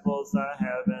disciples, the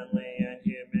heavenly and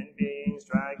human beings,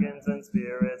 dragons and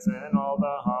spirits, and all the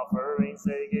offerings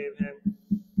they gave him.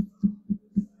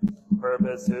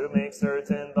 Purpose to make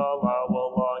certain the law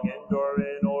will long endure.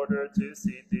 In order to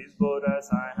seat these Buddhas,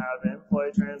 I have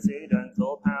employed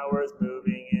transcendental powers,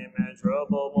 moving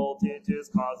immeasurable multitudes,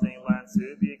 causing lands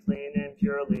to be clean and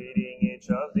pure, leading each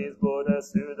of these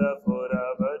Buddhas to the foot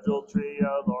of a jewel tree,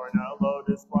 adorned of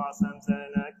lotus blossoms,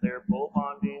 and a clear pool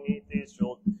pond beneath these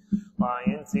jeweled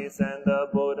lion seats, and the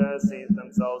Buddhas seat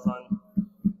themselves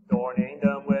adorning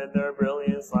them with their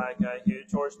brilliance, like a huge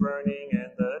torch burning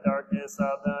in the darkness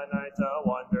of the night. A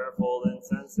wonderful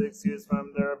incense exudes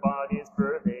from their bodies,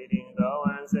 pervading the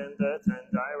lands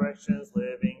directions.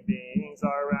 Living beings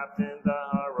are wrapped in the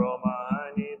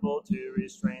aroma, unable to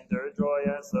restrain their joy,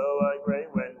 as so a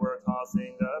great wind were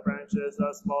tossing the branches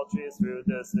of small trees. Through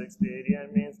this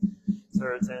expedient means,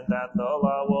 certain that the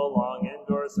law will long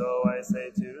endure. So I say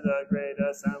to the great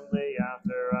assembly,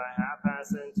 after I have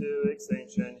passed into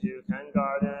extinction, who can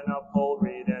guard and uphold,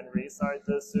 read and recite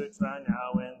the sutra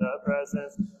now in the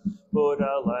presence?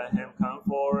 Buddha, let him come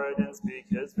forward and speak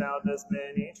his vow. This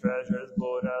many treasures,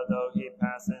 Buddha, though he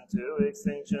passed into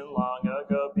extinction long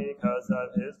ago, because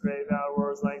of his great vow,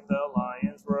 roars like the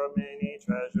lions roar. Many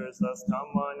treasures thus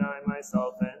come on, I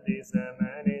myself and these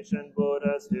emanation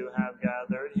Buddhas who have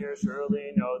gathered here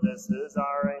surely know this is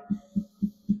our aim.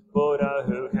 Buddha,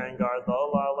 who can guard the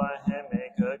law, let him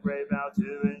make a great vow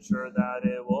to ensure that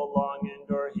it will long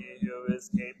endure. He who is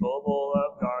capable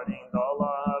of guarding the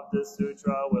law of this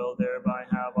sutra will thereby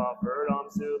have offered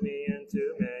alms to me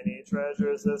into many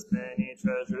treasures. This many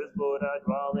treasures, Buddha,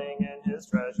 dwelling in his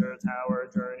treasure tower,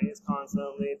 journeys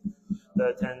constantly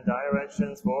the 10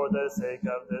 directions for the sake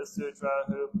of this sutra,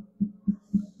 who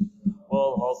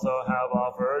will also have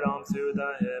offered alms to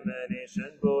the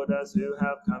emanation Buddhas who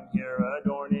have come here,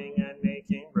 adorning and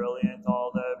making brilliant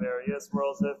all the various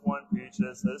worlds. If one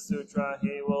preaches the sutra,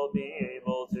 he will be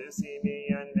able to see me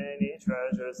and many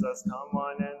treasures thus come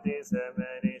on, and these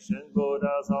emanation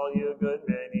Buddhas, all you good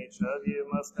men, each of you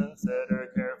must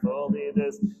consider carefully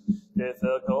this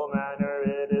difficult matter.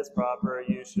 It is proper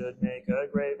you should make a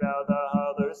great vow. The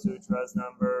other sutras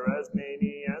number as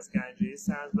many as Ganges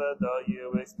sands, but though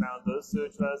you expound those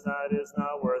sutras, that is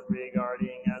not worth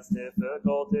regarding as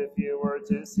difficult. If you were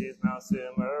to seize Mount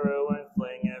Sumeru and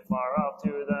fling it far off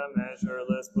to the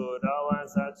measureless Buddha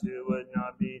lands, that too would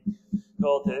not be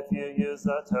difficult. If you use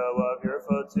the toe of your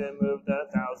foot to move the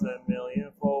 1,000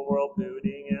 million full world,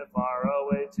 booting it far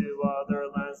away to other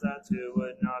lands, that too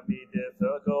would not be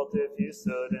difficult. If you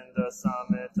stood in the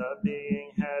summit of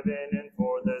being heaven, and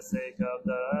for the sake of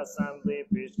the assembly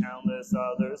preached countless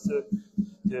other sutras,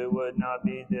 it would not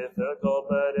be difficult.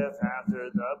 But if after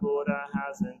the Buddha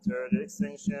has entered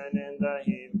extinction in the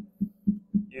heap,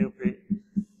 you preach,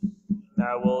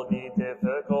 that will be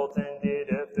difficult indeed.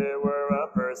 If there were a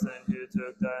person who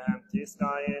took the empty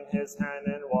sky in his hand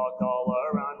and walked all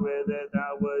around with it,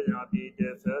 that would not be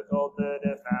difficult. But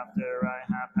if after I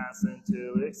have passed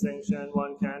into extinction,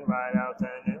 one can ride out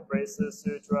and embrace the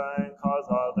sutra and cause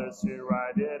others to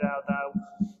ride it out, that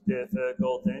would be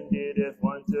difficult indeed. If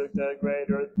one took the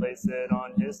great earth, placed it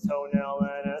on his toenail,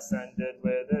 and ascended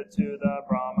with it to the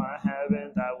Brahma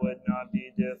heaven, that would not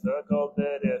be difficult.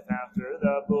 But if after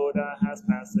the Buddha has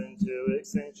passed into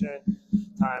extinction,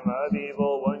 time of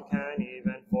evil, one can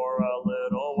even for a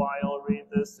little while read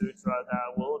the sutra,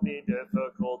 that will be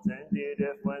difficult indeed.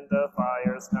 If when the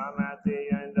fires come at the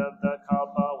end of the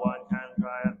kalpa, one can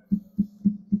try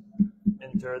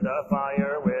enter the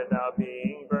fire without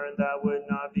being burned, that would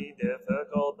not be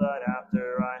difficult. But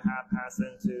after I have passed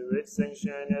into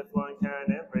extinction, if one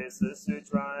can embrace the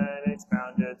sutra and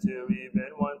expound it to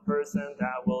even one person,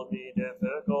 that will be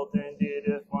difficult indeed.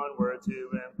 If one were to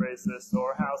embrace the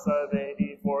storehouse of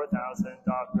 84,000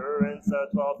 doctrines, the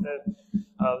 12th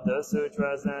of the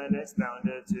sutras, and expound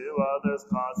it to others,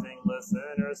 causing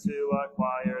listeners to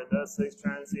acquire the 6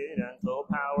 transcendental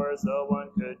powers, so one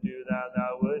could do that,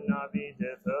 that would not be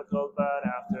difficult. But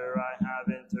after I have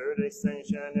entered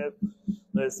extinction, if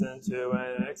listen to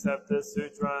and accept the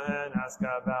sutra and ask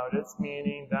about its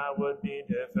meaning, that would be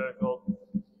difficult.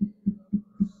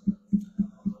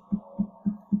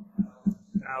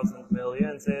 Thousands,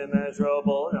 millions,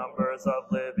 immeasurable numbers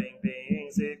of living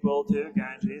beings equal to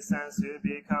Ganges sands to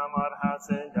become arhats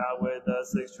endowed with the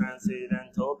 6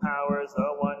 transcendental powers. The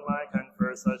one might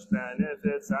confer such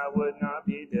benefits, that would not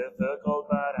be difficult.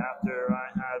 But after I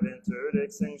have entered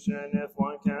extinction, if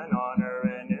one can honor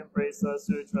and embrace the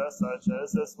sutra such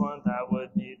as this one, that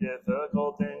would be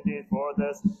difficult indeed. For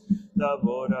this the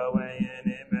Buddha weigh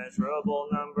in immeasurable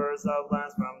numbers of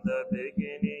lands from the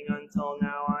beginning until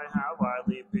now. I have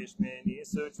widely preached many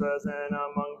sutras, and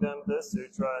among them this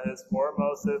sutra is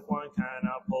foremost. If one can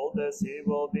uphold this, he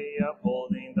will be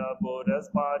upholding the Buddha's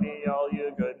body. All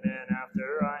you good men,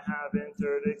 after I have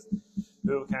entered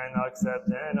who can accept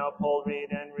and uphold, read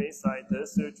and recite the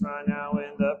sutra now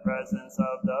in the presence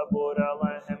of the Buddha,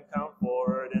 let him come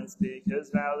forward and speak his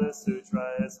vow. This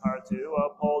sutra is hard to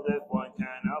uphold. If one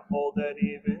can uphold it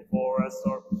even for a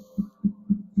sword,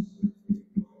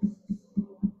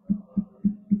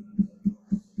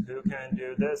 who can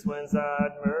do this wins the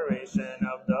admiration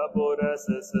of the Buddhas.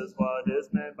 This is what is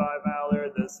meant by valor.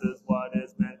 This is what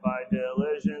is meant by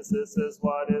diligence. This is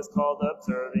what is called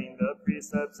observing the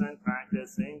precepts and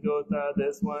practicing Gota.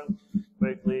 This one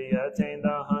quickly attain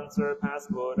the unsurpassed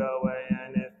Buddha way.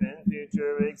 And if in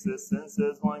future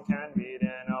existences one can read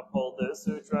and uphold this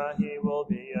sutra, he will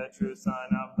be a true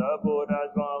son of the Buddha,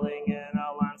 dwelling in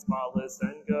a land spotless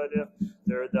and good. If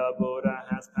there the Buddha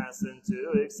has passed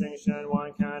into extinction,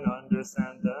 one can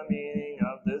understand the meaning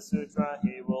of this sutra.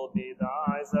 He will be the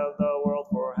eyes of the world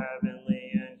for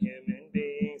heavenly and human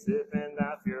beings. If in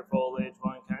that fearful age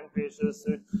one can preach the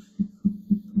sutra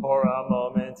for a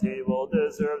moment, he will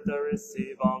deserve to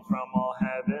receive alms from all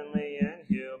heavenly and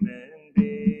human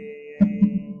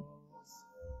beings.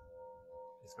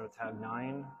 Let's go to tab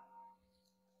 9,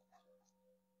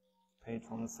 page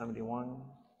 171.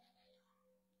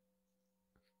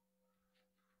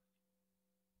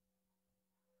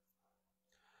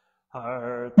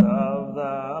 Heart of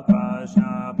the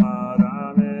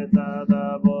Prajnaparamita,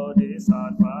 the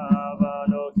Bodhisattva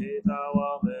Avalokita,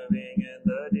 while living in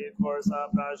the deep course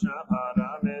of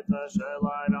Prajnaparamita, shed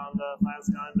light on the five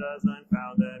skandhas and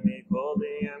found them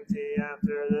equally empty.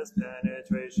 After this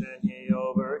penetration, he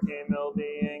overcame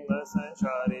ill-beingness and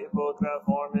Shariputra.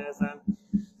 Form is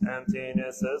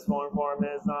emptiness is form. Form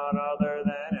is not other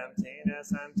than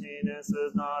emptiness. Emptiness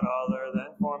is not other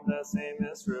than form. The same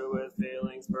is true with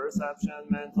feelings, perception,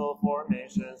 mental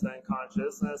formations, and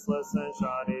consciousness. Listen,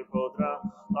 Shariputra,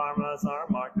 dharmas are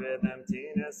marked with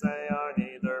emptiness. They are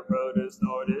neither produced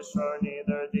nor destroyed,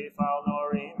 neither defiled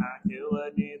nor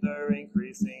immaculate, neither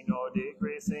increasing nor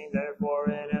decreasing.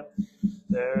 Therefore in him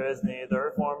there is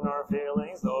neither form nor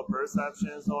feelings, no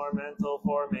perceptions nor mental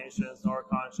formations, nor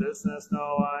consciousness,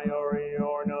 no eye or ear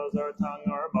or nose or tongue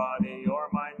or body or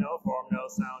mind, no form, no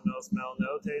sound, no smell,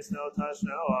 no taste, no touch,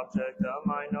 no object of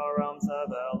mind, no realms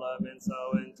of elements,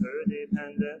 no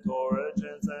interdependent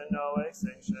origins, and no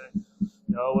extinction,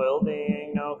 no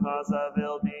ill-being, no cause of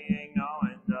ill-being, no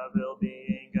end of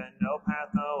ill-being, and no path,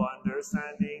 no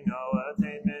understanding, no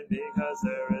attainment, because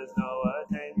there is no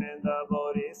attainment. The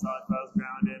Bodhisattvas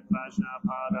ground in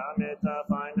Prajnaparamita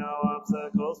find no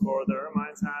obstacles for their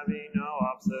minds, having no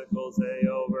obstacles they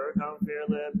overcome fear,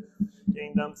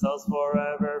 liberating themselves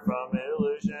forever from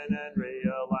illusion and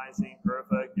realizing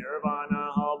perfect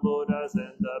nirvana. All Buddhas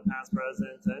in the past,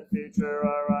 present, and future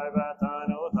arrive at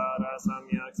Anuttara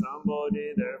Samyak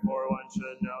Sambodhi. Therefore one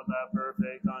should know that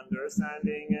perfect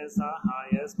understanding is the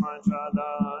highest mantra,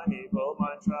 the unequal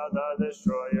mantra, the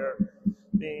destroyer,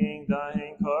 being the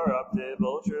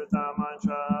incorruptible truth. The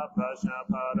mantra of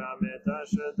Prajnaparamita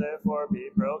should therefore be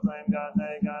proclaimed.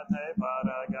 Gate gate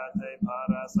para gate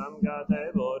para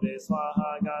samgate bodhi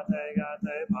swaha. Gate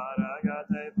gate para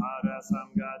gate para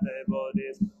samgate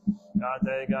bodhi.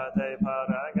 Gate gate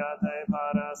para gate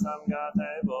para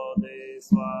samgate bodhi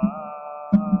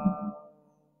swaha.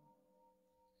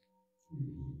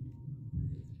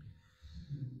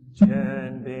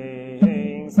 Jinn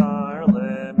beings are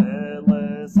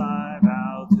limitless. I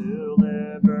vow to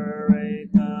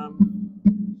liberate them.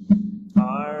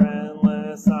 Are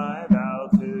endless. I vow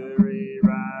to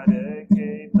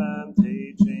eradicate them.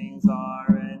 Teachings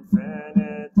are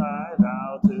infinite. I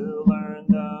vow to learn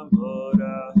them.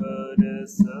 Buddhahood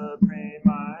is supreme.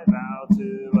 I vow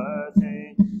to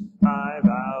attain. I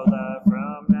vow that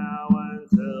from now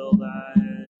until the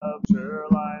end of your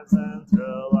lives,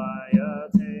 until I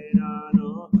attain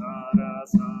Anuttara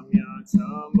Samyak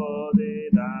Sambodhi,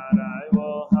 that I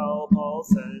will help all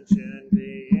sentient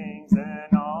beings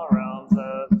in all realms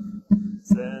of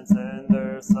sense and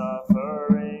their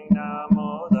suffering.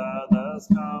 Namo Tathas,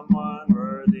 come one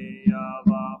worthy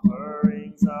of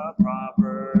offerings, a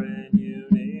proper and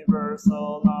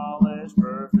universal knowledge,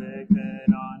 perfect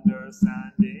in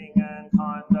understanding and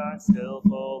conduct,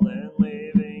 skillful in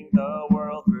leaving the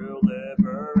world through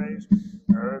liberation,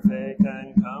 perfect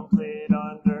and complete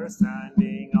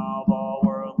understanding of all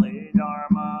worldly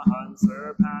dharma,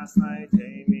 unsurpassed night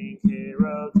taming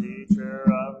hero, teacher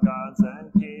of gods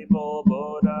and people,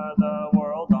 Buddha, the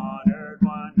world honored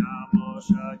one. Namo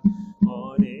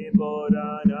Shakyamuni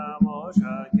Buddha, Namo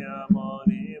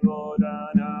Shakyamuni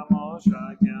Buddha, Namo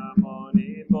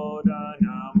Shakyamuni Buddha,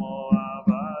 Namo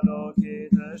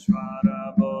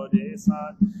Avalokiteshvara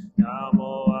Bodhisattva,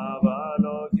 Namo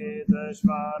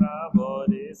Avalokiteshvara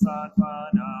Bodhisattva,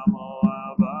 Namo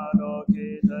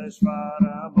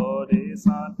Avalokiteshvara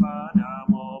Bodhisattva,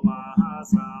 Namo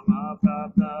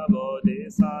Mahasamaprapta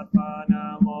Bodhisattva,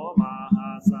 Namo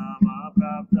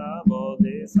Mahasamaprapta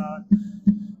Bodhisattva,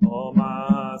 Om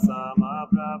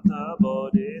Mahasamaprapta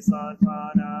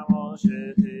Bodhisattva, Namo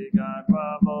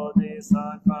Shittigatva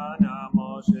Bodhisattva,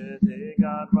 Namo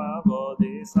Shittigatva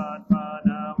Bodhisattva,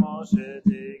 Namo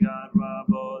Shittigatva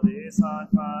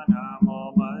Bodhisattva,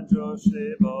 Namo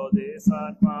Manjushri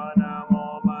Bodhisattva,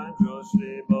 Namo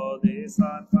Manjushri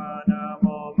Bodhisattva, Namo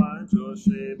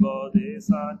Shri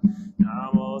Bodhisattva.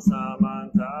 Namo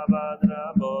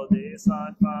Samantabhadra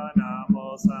Bodhisattva.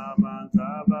 Namo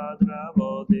Samantabhadra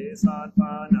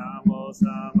Bodhisattva. Namo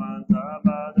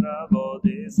Samantabhadra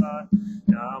Bodhisattva.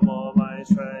 Namo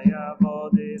Maitreya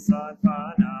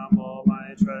Bodhisattva. Namo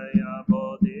Maitreya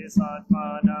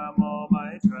Bodhisattva. Namo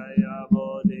Maitreya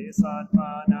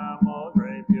Bodhisattva. Namo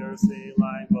Great Pure Sea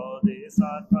Light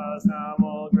Bodhisattvas.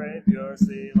 Namo Great Pure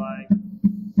Sea Light.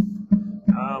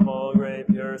 Namo Great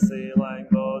Pure Sea Light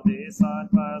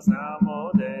Bodhisattvas.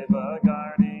 Namo Deva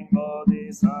Guarding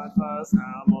Bodhisattvas.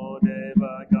 Namo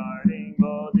Deva Guarding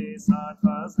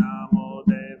Bodhisattvas. Namo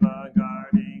Deva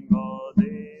Guarding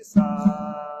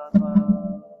Bodhisattvas.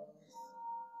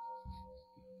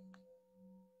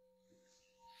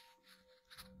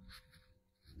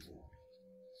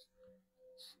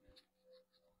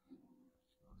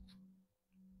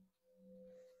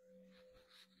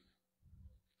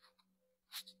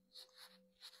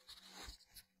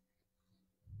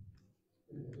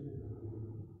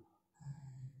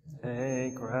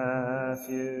 Take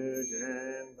refuge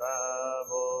in the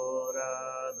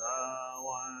Buddha, the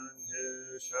one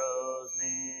who shows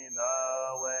me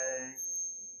the way.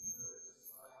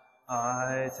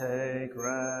 I take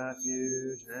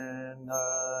refuge in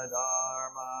the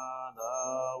Dharma,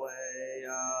 the way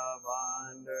of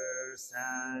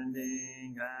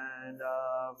understanding and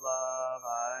of love.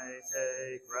 I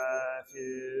take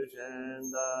refuge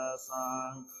in the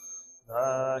Sangha,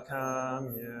 the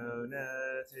community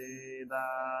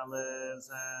that lives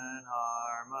in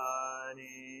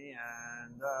harmony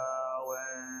and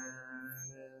awareness.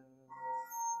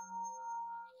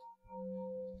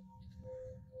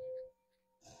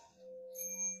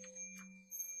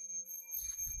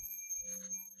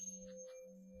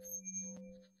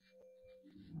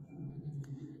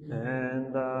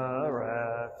 In the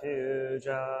refuge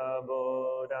of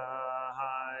Buddha,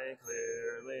 I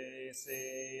clearly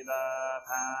see the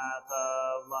path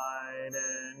of light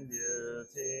and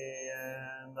beauty,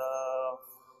 and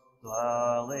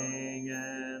dwelling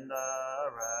in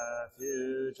the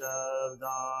refuge of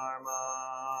Dharma,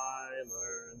 I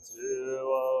learn to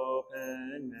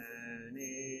open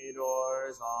many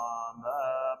doors on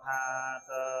the path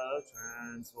of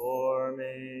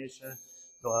transformation.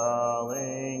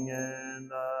 Dwelling in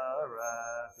the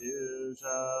refuge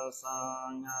of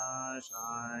Sangha,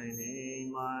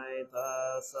 shining light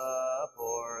that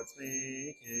supports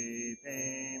me,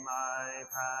 keeping my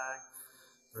path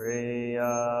free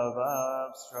of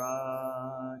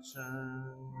obstruction.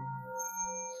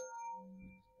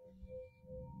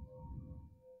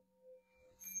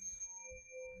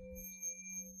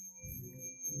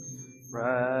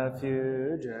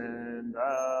 Refuge in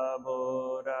the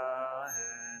Buddha,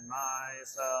 in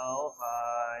myself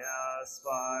I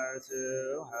aspire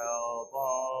to help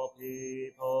all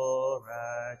people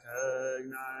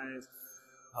recognize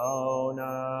own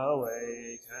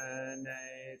awakened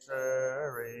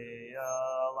nature, realizing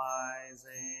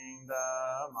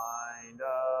the mind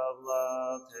of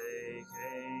love,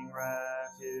 taking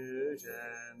refuge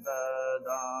in the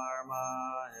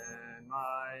Dharma. In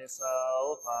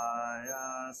myself I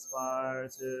aspire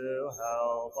to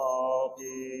help all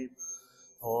people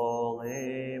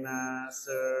fully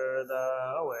master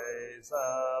the ways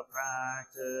of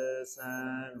practice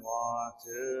and walk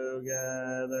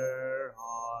together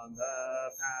on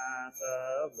the path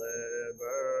of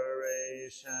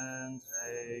liberation,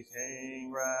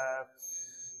 taking refuge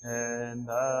in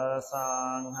the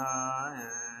Sangha.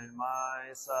 In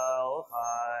myself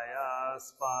I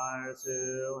aspire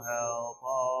to help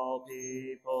all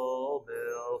people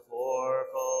build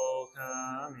fourfold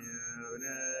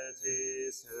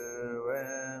communities to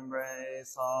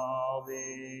embrace all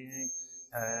beings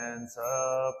and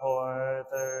support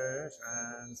their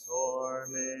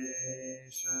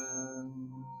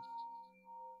transformation.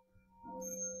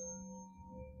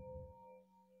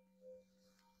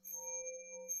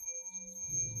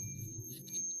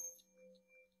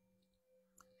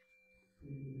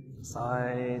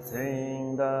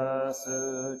 Citing the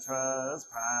sutras,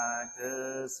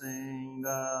 practicing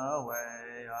the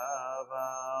way of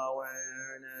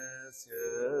awareness,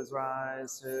 gives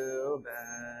rise to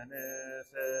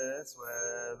benefits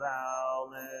without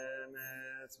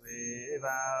limits. We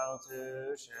vow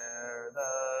to share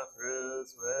the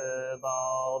fruits with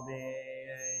all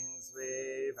beings.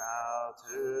 We vow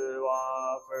to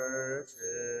offer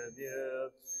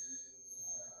tribute,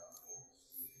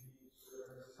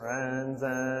 friends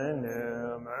and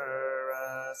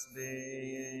numerous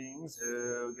beings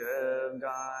who give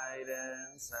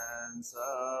guidance and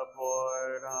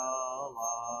support all